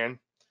they ran.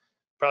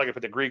 Probably gonna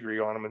put the gree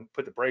on them and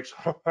put the brakes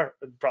on them,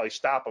 probably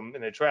stop them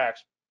in their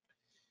tracks.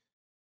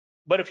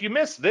 But if you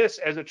miss this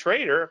as a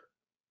trader,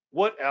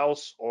 what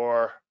else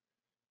are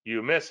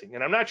you missing?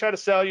 And I'm not trying to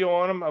sell you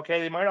on them. Okay,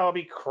 they might all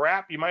be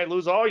crap. You might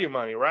lose all your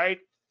money, right?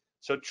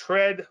 So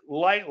tread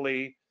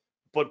lightly.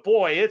 But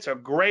boy, it's a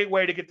great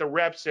way to get the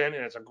reps in,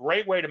 and it's a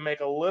great way to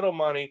make a little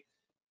money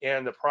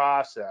in the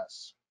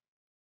process.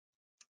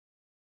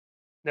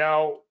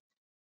 Now,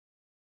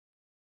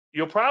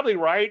 you'll probably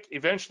right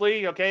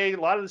eventually. Okay, a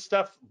lot of this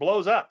stuff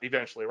blows up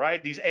eventually,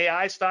 right? These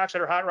AI stocks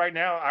that are hot right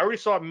now. I already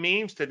saw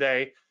memes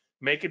today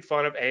making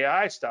fun of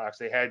AI stocks.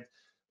 They had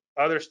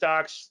other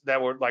stocks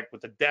that were like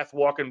with the death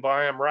walking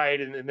by them, right?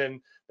 And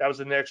then that was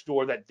the next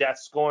door that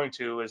death's going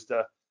to is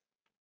the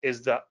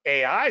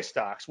AI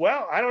stocks.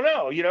 Well, I don't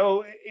know. You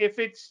know, if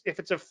it's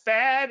a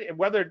fad, and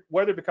whether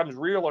it becomes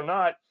real or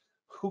not,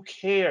 who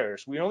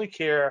cares? We only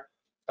care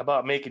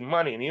about making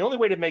money, and the only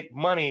way to make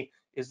money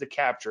is to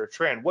capture a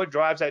trend. What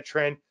drives that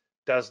trend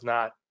does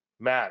not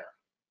matter.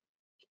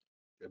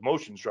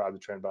 Emotions drive the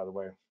trend, by the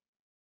way.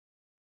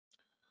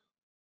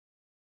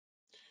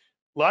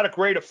 A lot of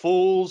great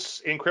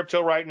fools in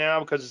crypto right now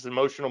because it's an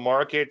emotional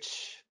market.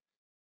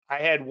 I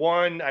had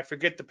one, I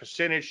forget the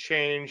percentage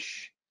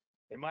change.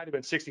 It might have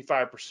been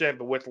 65%,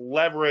 but with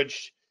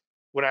leverage,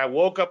 when I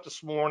woke up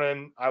this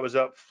morning, I was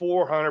up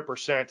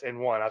 400% in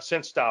one. I've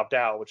since stopped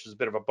out, which is a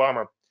bit of a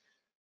bummer.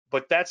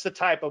 But that's the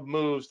type of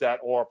moves that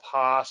are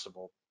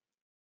possible.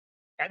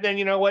 And then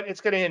you know what?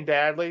 It's going to end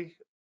badly.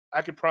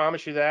 I can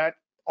promise you that.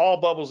 All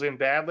bubbles end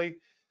badly.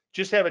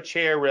 Just have a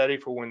chair ready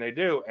for when they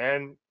do.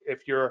 And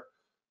if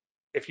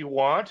you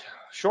want,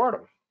 short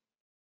them.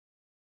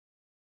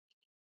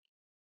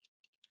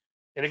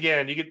 And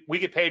again, we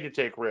get paid to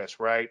take risks,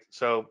 right?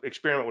 So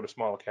experiment with a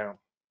small account.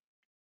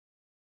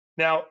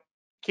 Now,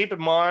 keep in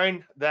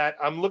mind that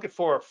I'm looking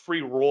for a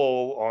free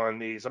roll on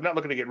these. I'm not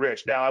looking to get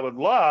rich. Now, I would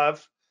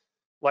love,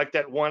 like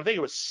that one, I think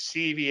it was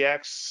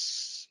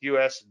CVX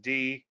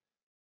USDT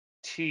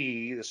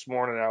this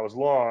morning. I was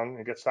long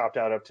and got stopped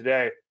out of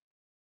today.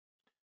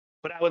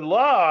 But I would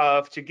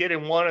love to get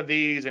in one of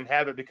these and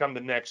have it become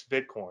the next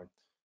Bitcoin.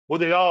 Well,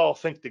 they all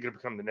think they're going to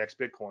become the next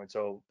Bitcoin.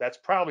 So that's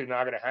probably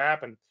not going to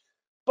happen.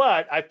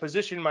 But I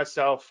positioned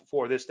myself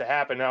for this to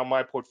happen. Now,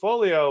 my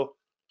portfolio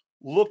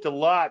looked a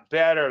lot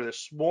better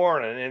this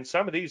morning, and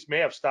some of these may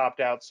have stopped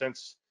out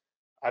since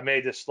I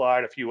made this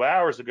slide a few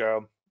hours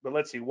ago. But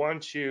let's see, 1,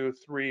 2,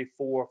 3,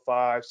 4,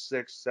 5,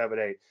 6, 7,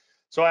 8.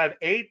 So I have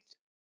 8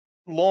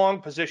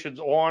 long positions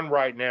on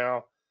right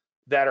now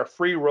that are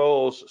free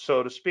rolls,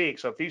 so to speak.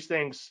 So if these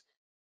things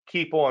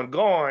keep on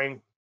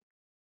going,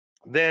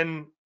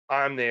 then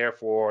I'm there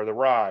for the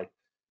ride.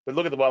 But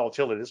look at the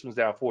volatility. This one's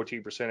down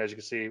 14%, as you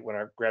can see when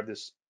I grab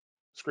this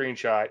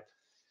screenshot.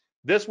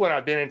 This one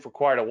I've been in for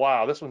quite a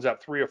while. This one's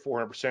up 300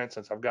 or 400%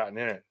 since I've gotten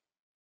in it.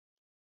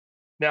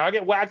 Now I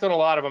get whacked on a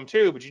lot of them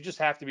too, but you just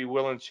have to be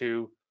willing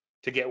to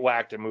get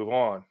whacked and move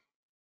on.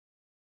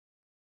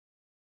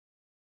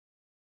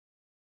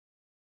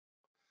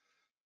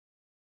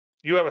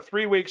 you have a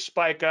 3-week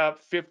spike up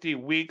 50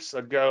 weeks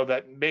ago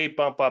that may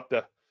bump up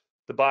the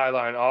buy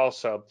line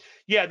also.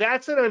 Yeah,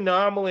 that's an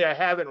anomaly I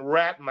haven't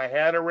wrapped my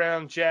head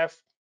around,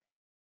 Jeff,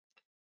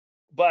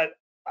 but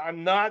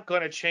I'm not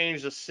going to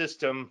change the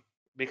system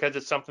because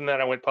it's something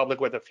that I went public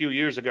with a few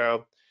years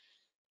ago,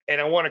 and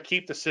I want to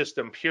keep the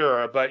system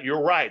pure. But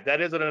you're right, that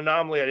is an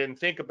anomaly I didn't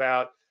think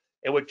about.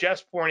 And what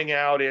Jeff's pointing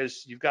out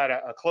is you've got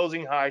a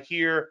closing high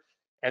here,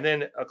 and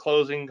then a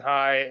closing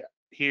high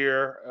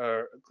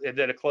here, and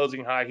then a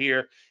closing high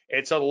here.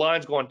 And so the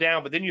line's going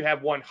down, but then you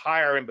have one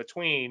higher in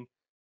between.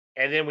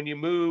 And then when you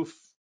move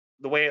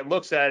the way it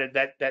looks at it,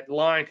 that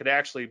line could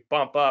actually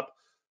bump up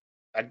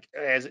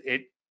as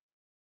it,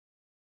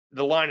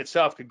 the line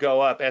itself could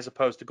go up as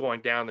opposed to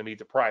going down to meet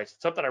the price.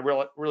 It's something I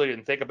really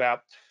didn't think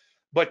about.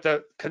 But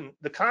the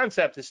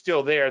concept is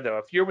still there, though.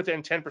 If you're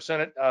within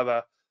 10% of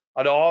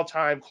an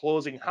all-time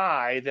closing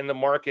high, then the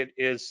market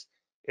is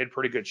in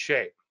pretty good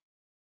shape.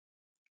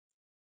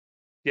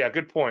 Yeah,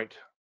 good point.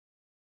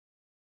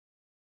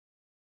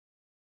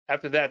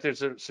 After that,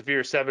 there's a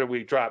severe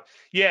 7-week drop.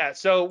 Yeah,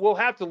 so we'll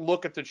have to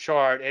look at the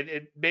chart,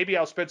 and maybe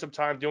I'll spend some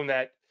time doing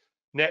that.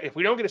 If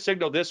we don't get a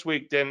signal this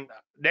week, then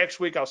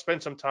next week I'll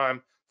spend some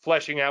time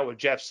fleshing out what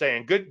Jeff's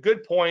saying.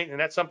 Good point, and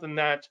that's something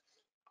that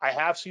I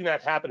have seen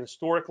that happen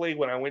historically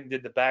when I went and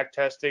did the back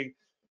testing.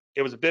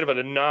 It was a bit of an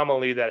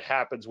anomaly that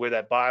happens where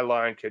that buy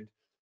line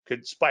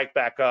could spike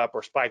back up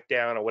or spike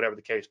down or whatever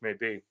the case may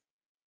be.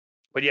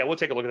 But yeah, we'll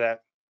take a look at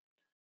that.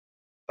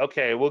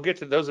 Okay, we'll get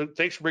to those.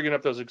 Thanks for bringing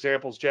up those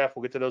examples, Jeff.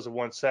 We'll get to those in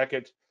 1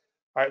 second.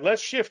 All right,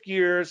 let's shift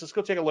gears. Let's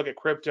go take a look at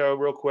crypto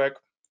real quick.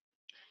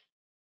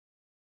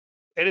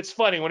 And it's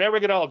funny, whenever I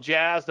get all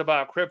jazzed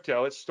about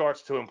crypto, it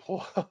starts to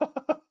implode,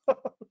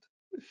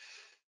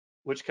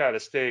 which kind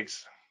of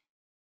stinks.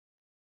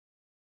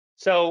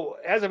 So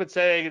as I've been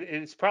saying,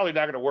 it's probably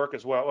not going to work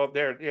as well. Oh,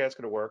 there, yeah, it's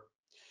going to work.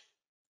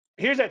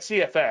 Here's that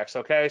CFX,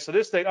 okay? So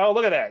this thing, oh,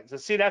 look at that. So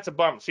see, that's a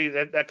bump. See,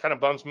 that kind of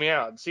bumps me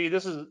out. See,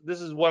 this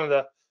is one of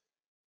the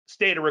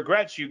state of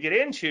regrets you get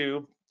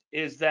into,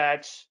 is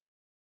that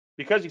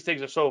because these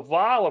things are so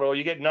volatile,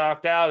 you get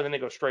knocked out and then they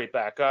go straight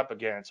back up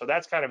again. So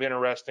that's kind of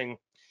interesting.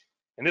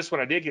 And this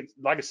one I did get,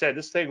 like I said,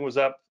 this thing was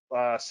up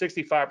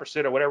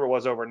 65% or whatever it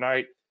was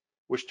overnight,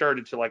 which turned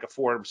into like a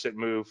 400%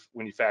 move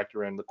when you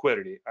factor in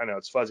liquidity. I know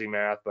it's fuzzy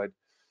math, but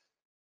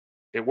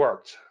it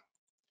worked.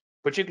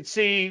 But you can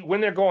see when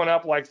they're going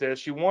up like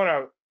this, you want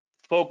to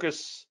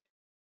focus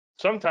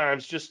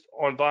sometimes just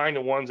on buying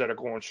the ones that are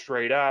going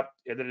straight up,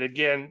 and then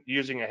again,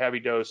 using a heavy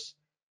dose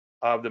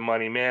of the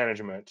money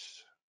management.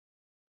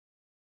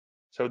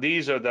 So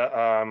these are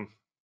the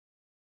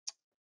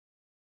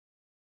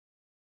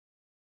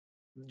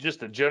just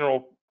the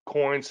general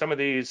coins. Some of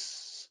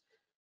these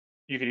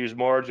you could use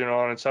margin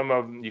on, and some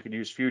of them you could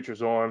use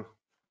futures on.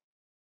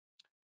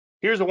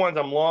 Here's the ones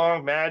I'm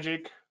long: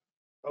 Magic,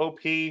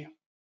 OP,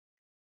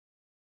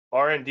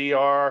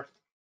 RNDR,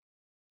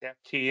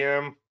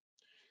 FTM.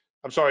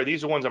 I'm sorry,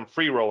 these are ones I'm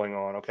free rolling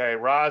on, okay?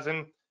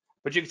 Rosin.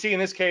 But you can see in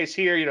this case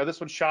here, you know, this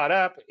one shot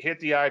up, hit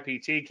the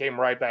IPT, came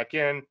right back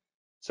in.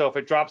 So if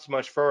it drops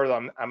much further,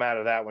 I'm out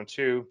of that one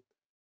too.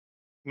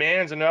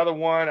 Man's another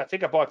one. I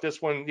think I bought this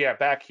one, yeah,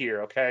 back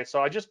here, okay?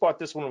 So I just bought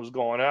this one, it was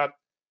going up.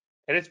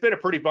 And it's been a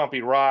pretty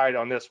bumpy ride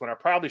on this one. I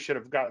probably should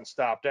have gotten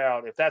stopped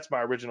out if that's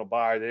my original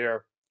buy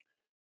there.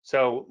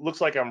 So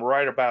looks like I'm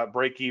right about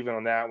break even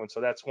on that one. So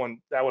that's one,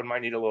 that one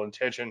might need a little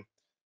attention.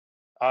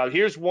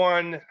 Here's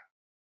one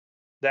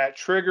that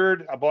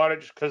triggered. I bought it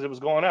just because it was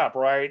going up,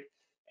 right?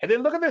 And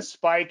then look at this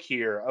spike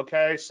here,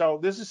 okay? So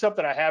this is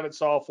something I haven't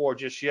solved for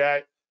just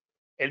yet.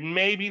 And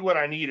maybe what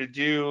I need to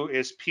do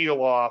is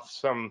peel off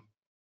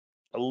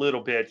a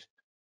little bit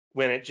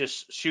when it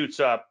just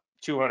shoots up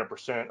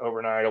 200%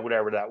 overnight or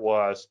whatever that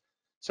was.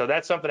 So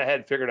that's something I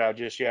hadn't figured out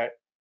just yet.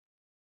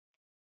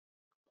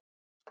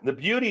 The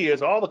beauty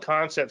is all the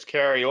concepts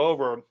carry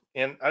over,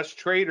 and us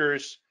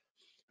traders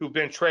who've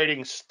been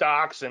trading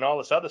stocks and all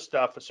this other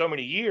stuff for so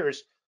many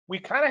years, we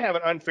kind of have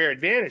an unfair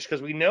advantage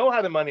because we know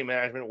how the money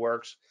management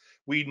works.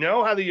 We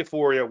know how the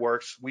euphoria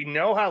works. We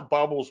know how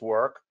bubbles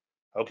work.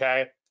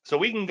 Okay. So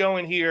we can go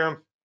in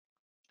here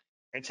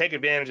and take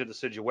advantage of the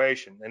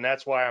situation. And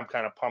that's why I'm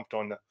kind of pumped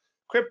on the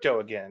crypto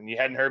again. You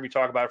hadn't heard me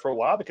talk about it for a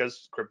while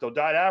because crypto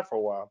died out for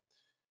a while.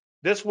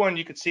 This one,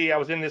 you could see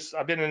I've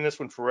been in this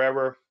one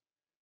forever.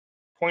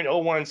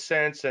 0.01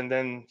 cents, and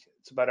then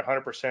it's about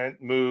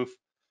 100% move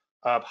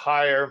up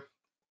higher.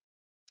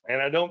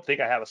 And I don't think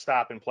I have a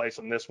stop in place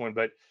on this one,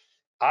 but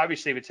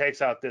obviously if it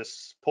takes out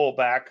this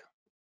pullback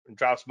and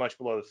drops much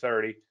below the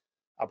 30,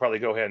 I'll probably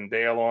go ahead and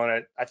bail on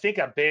it. I think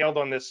I bailed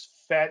on this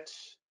FET.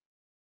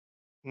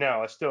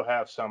 No, I still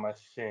have some, I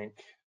think.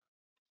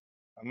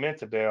 I meant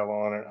to bail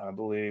on it, I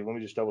believe. Let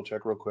me just double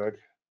check real quick.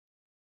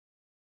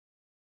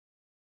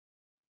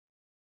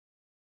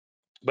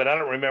 But I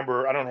don't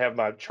remember, I don't have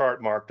my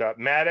chart marked up.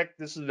 Matic,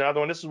 this is another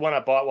one. This is one I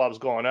bought while I was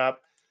going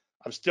up.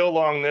 I'm still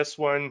long this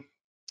one,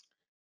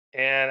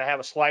 and I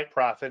have a slight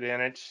profit in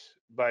it,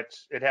 but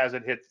it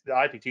hasn't hit the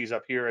IPTs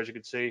up here, as you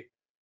can see.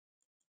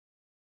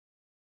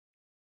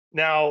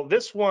 Now,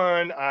 this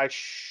one I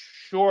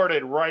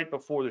shorted right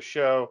before the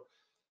show.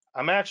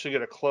 I'm actually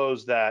going to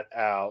close that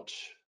out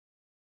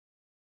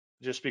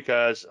just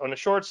because on the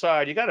short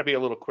side, you got to be a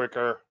little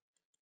quicker.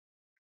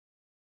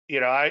 You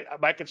know,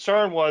 my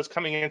concern was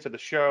coming into the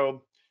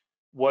show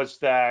was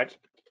that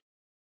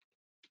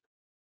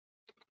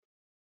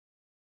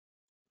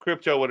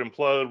crypto would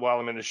implode while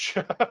I'm in the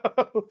show.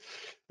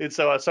 And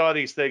so I saw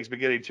these things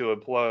beginning to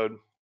implode.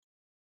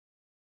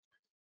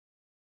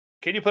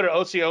 Can you put an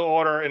OCO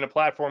order in the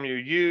platform you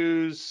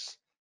use?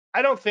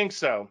 I don't think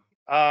so.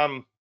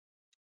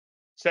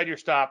 Set your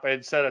stop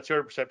and set a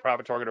 200%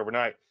 profit target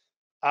overnight.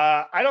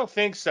 I don't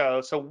think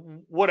so. So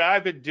what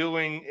I've been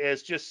doing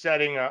is just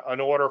setting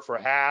an order for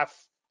half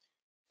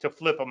to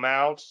flip them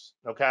out,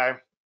 okay?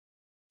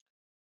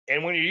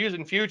 And when you're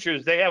using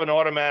futures, they have an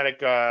automatic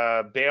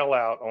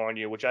bailout on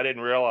you, which I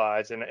didn't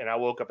realize. And I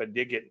woke up and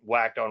did get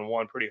whacked on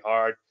one pretty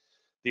hard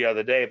the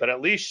other day. But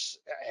at least,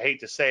 I hate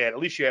to say it, at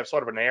least you have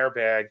sort of an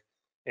airbag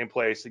in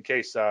place in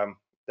case the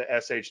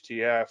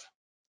SHTF.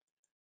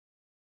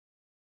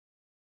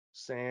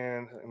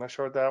 Sand, am I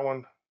short that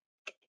one?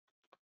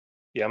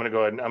 Yeah, I'm going to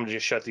go ahead and I'm going to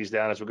just shut these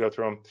down as we go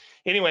through them.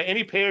 Anyway,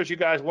 any pairs you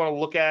guys want to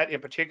look at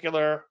in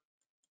particular?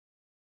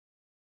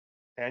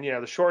 And, you know,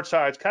 the short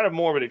side is kind of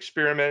more of an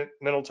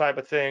experimental type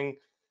of thing.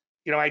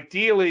 You know,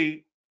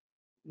 ideally,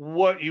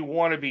 what you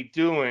want to be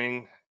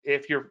doing,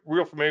 if you're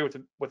real familiar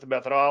with the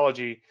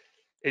methodology,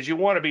 is you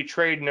want to be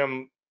trading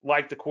them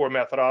like the core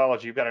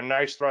methodology. You've got a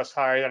nice thrust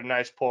higher, you got a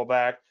nice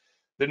pullback.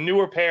 The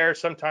newer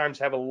pairs sometimes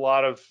have a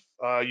lot of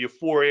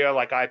euphoria,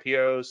 like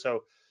IPOs.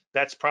 So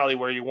that's probably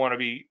where you want to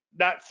be,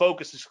 not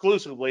focused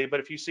exclusively, but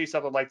if you see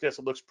something like this,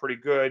 it looks pretty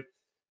good.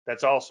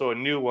 That's also a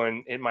new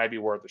one. It might be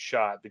worth a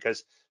shot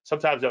because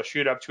sometimes they'll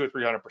shoot up 200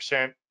 or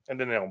 300%, and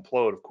then they'll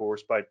implode, of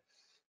course. But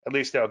at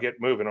least they'll get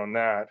moving on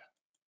that.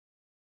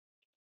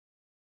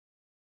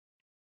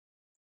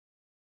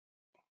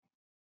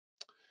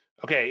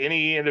 Okay,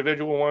 any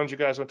individual ones you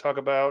guys want to talk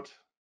about?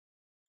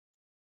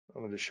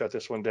 I'm going to shut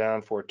this one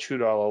down for a $2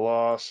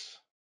 loss.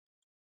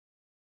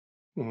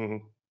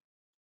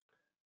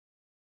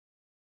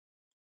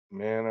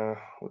 Mana,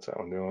 what's that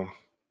one doing?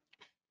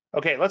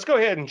 Okay, let's go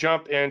ahead and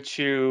jump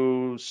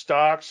into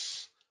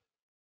stocks.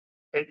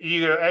 As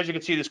you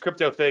can see, this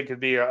crypto thing could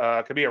be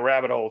a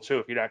rabbit hole too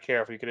if you're not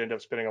careful. You could end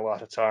up spending a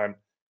lot of time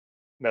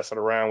messing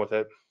around with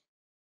it.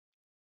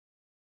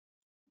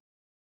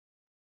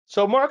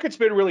 So market's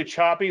been really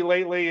choppy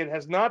lately. It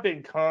has not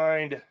been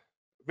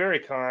very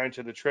kind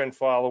to the trend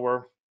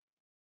follower.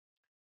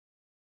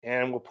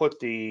 And we'll put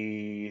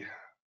the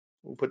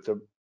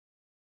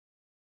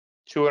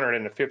 200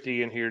 and the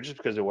 50 in here just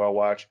because they're well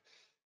watched.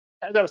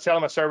 As I was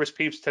telling my service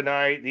peeps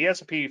tonight, the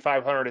S&P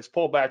 500 has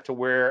pulled back to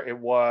where it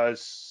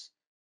was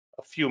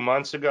a few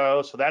months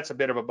ago, so that's a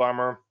bit of a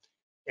bummer.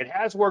 It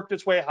has worked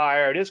its way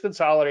higher. It is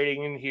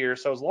consolidating in here,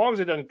 so as long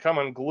as it doesn't come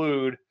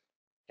unglued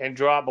and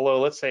drop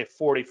below, let's say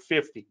 40,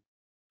 50,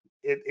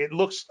 it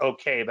looks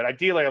okay. But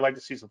ideally, I'd like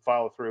to see some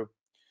follow through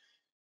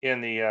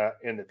in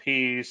the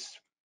P's.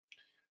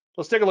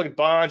 Let's take a look at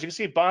bonds. You can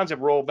see bonds have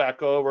rolled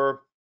back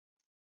over.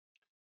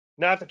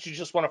 Not that you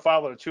just want to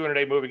follow the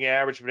 200-day moving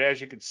average, but as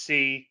you can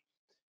see,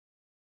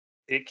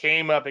 it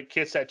came up, it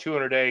kissed that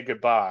 200-day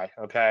goodbye,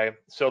 okay?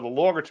 So the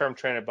longer-term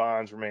trend of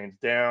bonds remains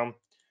down.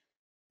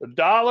 The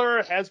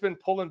dollar has been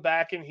pulling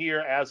back in here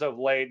as of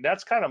late.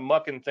 That's kind of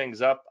mucking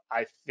things up,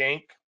 I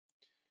think.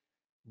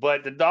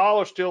 But the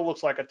dollar still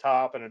looks like a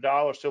top, and the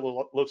dollar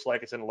still looks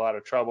like it's in a lot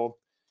of trouble.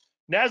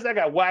 NASDAQ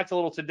got whacked a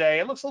little today.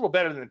 It looks a little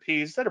better than the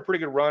P's. It's had a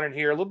pretty good run in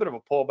here, a little bit of a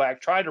pullback,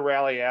 tried to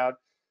rally out.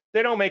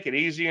 They don't make it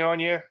easy on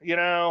you, you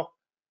know.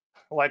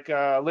 Like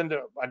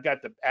Linda, I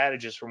got the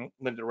adages from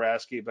Linda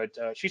Rasky, but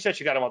she said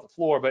she got them off the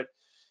floor. But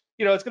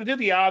you know, it's going to do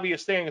the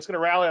obvious thing. It's going to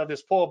rally out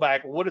this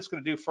pullback. What it's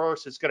going to do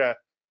first, it's going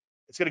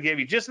to give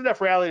you just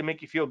enough rally to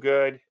make you feel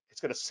good.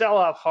 It's going to sell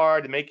off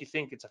hard to make you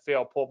think it's a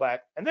failed pullback,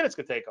 and then it's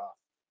going to take off.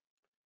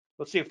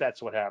 Let's see if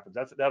that's what happens.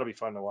 That'll be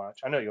fun to watch.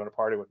 I know you want to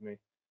party with me.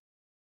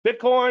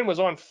 Bitcoin was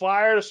on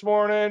fire this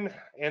morning,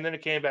 and then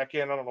it came back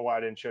in. I don't know why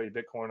I didn't show you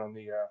Bitcoin on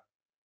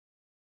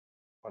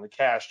the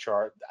cash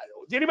chart.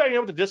 Does anybody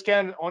know what the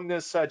discount on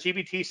this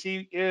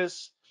GBTC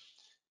is?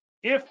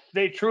 If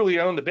they truly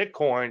own the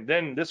Bitcoin,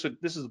 then this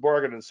is the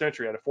bargain of the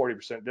century at a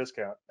 40%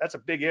 discount. That's a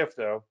big if,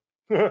 though.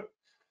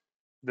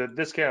 The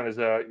discount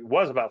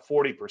was about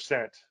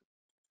 40%.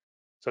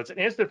 So it's an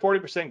instant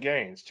 40%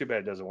 gain. It's too bad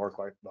it doesn't work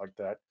like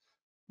that.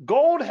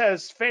 Gold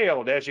has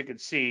failed, as you can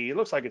see. It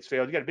looks like it's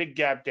failed. You got a big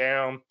gap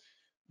down.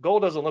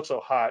 Gold doesn't look so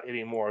hot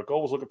anymore.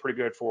 Gold was looking pretty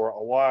good for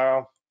a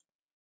while.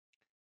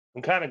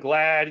 I'm kind of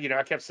glad, you know,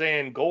 I kept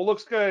saying gold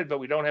looks good, but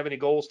we don't have any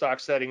gold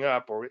stocks setting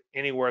up or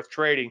any worth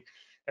trading.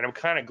 And I'm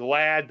kind of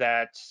glad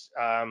that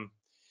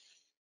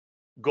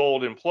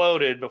gold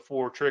imploded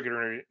before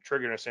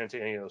triggering us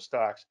into any of those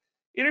stocks.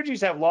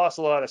 Energies have lost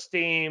a lot of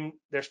steam.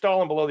 They're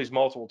stalling below these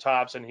multiple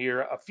tops in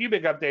here. A few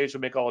big updates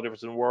would make all the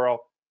difference in the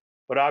world,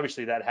 but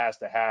obviously that has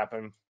to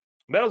happen.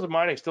 Metals and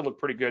mining still look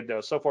pretty good,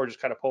 though. So far,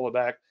 just kind of pulling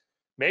back,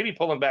 maybe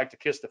pulling back to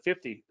kiss the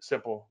 50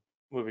 simple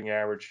moving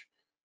average.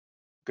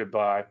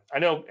 goodbye. I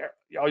know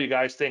all you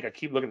guys think I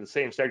keep looking at the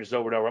same sectors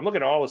over and over. I'm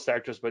looking at all the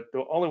sectors, but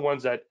the only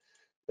ones that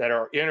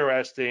are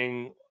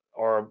interesting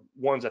or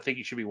ones I think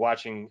you should be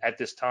watching at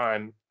this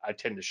time, I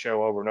tend to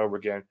show over and over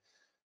again.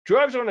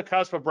 Drugs are on the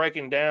cusp of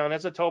breaking down.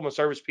 As I told my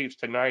service peeps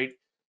tonight,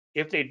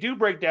 if they do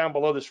break down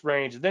below this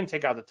range and then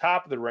take out the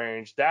top of the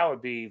range, that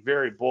would be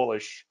very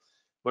bullish.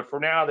 But for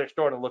now, they're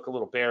starting to look a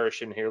little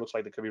bearish in here. Looks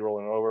like they could be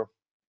rolling over.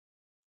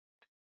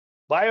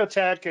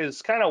 Biotech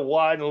is kind of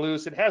wide and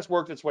loose. It has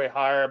worked its way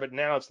higher, but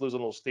now it's losing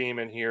a little steam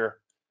in here.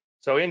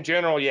 So in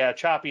general, yeah,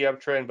 choppy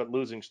uptrend, but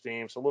losing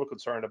steam. So a little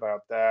concerned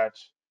about that.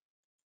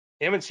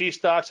 M&C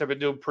stocks have been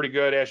doing pretty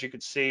good, as you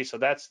can see. So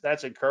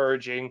that's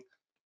encouraging.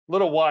 A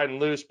little wide and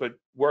loose, but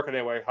working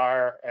their way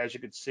higher, as you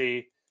can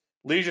see.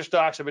 Leisure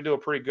stocks have been doing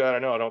pretty good. I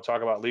know I don't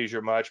talk about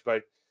leisure much,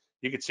 but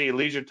you can see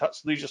leisure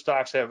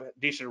stocks have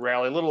decent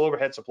rally, a little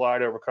overhead supply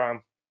to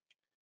overcome.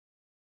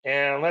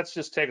 And let's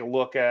just take a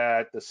look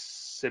at the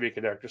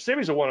semiconductor.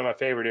 Semis are one of my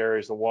favorite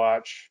areas to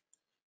watch.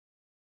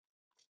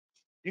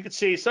 You can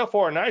see so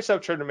far a nice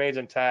uptrend remains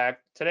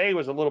intact. Today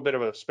was a little bit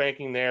of a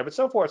spanking there, but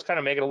so far it's kind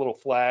of making a little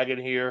flag in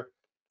here.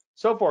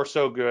 So far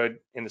so good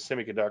in the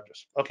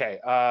semiconductors. Okay,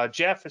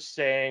 Jeff is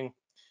saying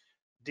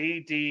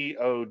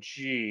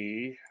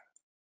DDOG. Is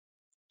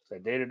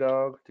that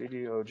Datadog?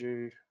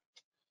 DDOG.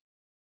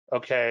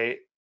 Okay,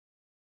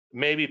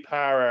 maybe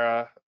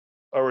Para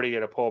already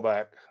at a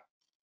pullback.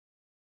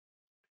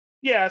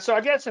 Yeah, so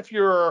I guess if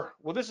you're,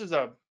 well, this is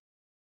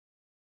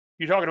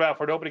you're talking about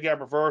for an opening gap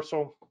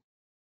reversal.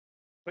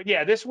 But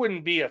yeah, this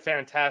wouldn't be a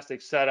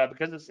fantastic setup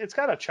because it's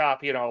kind of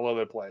choppy and all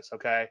over the place,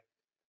 okay?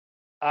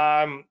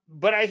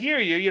 But I hear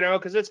you,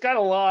 because it's got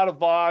a lot of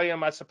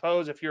volume. I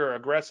suppose if you're an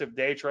aggressive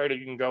day trader,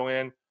 you can go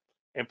in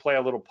and play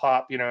a little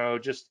pop,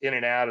 just in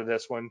and out of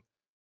this one.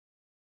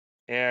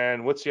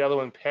 And what's the other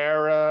one?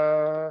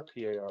 Para.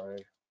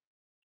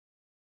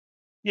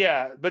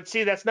 Yeah, but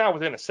see, that's not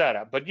within a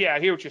setup. But yeah, I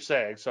hear what you're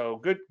saying. So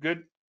good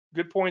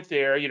point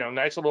there.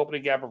 Nice little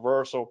opening gap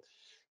reversal.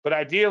 But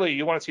ideally,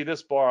 you want to see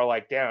this bar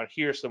like down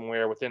here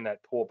somewhere within that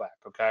pullback.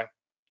 Okay.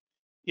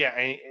 Yeah,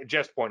 and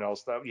Jeff's point all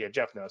stuff. Yeah,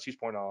 Jeff knows. He's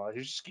pointing all.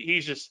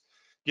 He's just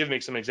giving me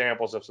some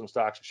examples of some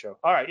stocks to show.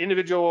 All right,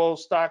 individual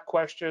stock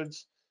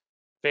questions,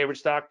 favorite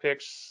stock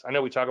picks. I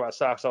know we talk about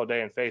stocks all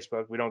day on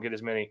Facebook. We don't get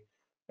as many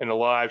in the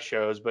live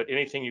shows, but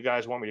anything you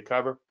guys want me to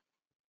cover?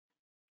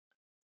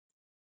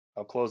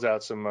 I'll close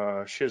out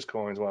some shiz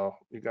coins while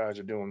you guys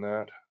are doing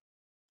that.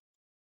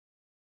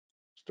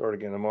 Start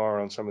again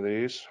tomorrow on some of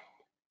these.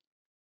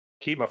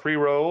 Keep my free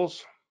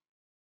rolls.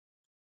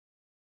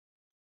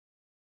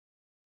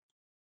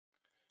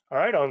 All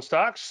right, on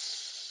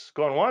stocks,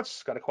 going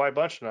once, got a quiet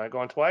bunch tonight,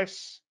 going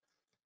twice.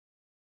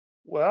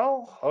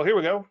 Well, oh, here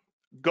we go.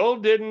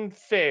 Gold didn't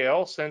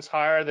fail since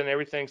higher than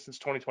everything since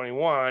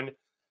 2021,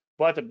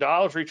 but the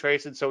dollar's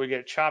retraced, so we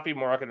get choppy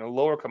market and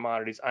lower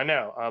commodities. I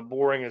know,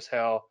 boring as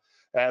hell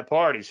at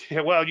parties.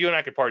 Well, you and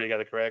I could party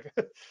together, Craig.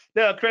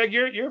 No, Craig,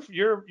 you're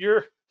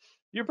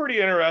pretty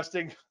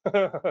interesting.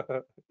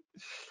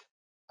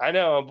 I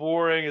know I'm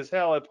boring as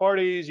hell at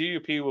parties.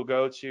 UUP will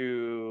go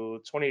to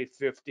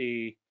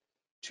 2850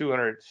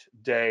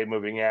 200-day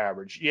moving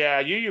average.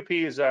 Yeah, UUP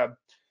is as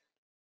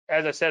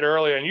I said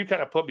earlier, and you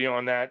kind of put me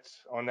on that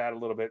a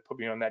little bit, put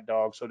me on that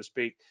dog, so to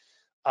speak.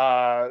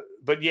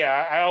 But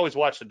yeah, I always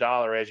watch the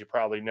dollar, as you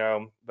probably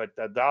know, but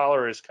the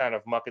dollar is kind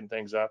of mucking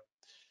things up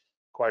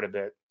quite a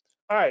bit.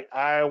 All right,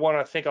 I want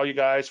to thank all you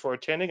guys for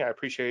attending. I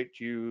appreciate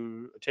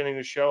you attending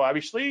the show.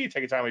 Obviously,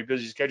 taking time out of your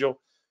busy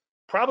schedule.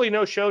 Probably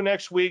no show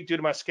next week due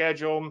to my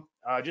schedule.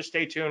 Just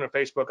stay tuned on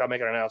Facebook. I'll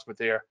make an announcement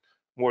there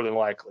more than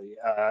likely.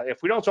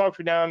 If we don't talk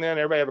between now and then,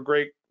 everybody have a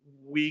great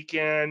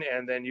weekend.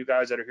 And then you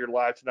guys that are here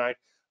live tonight,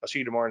 I'll see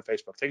you tomorrow on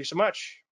Facebook. Thank you so much.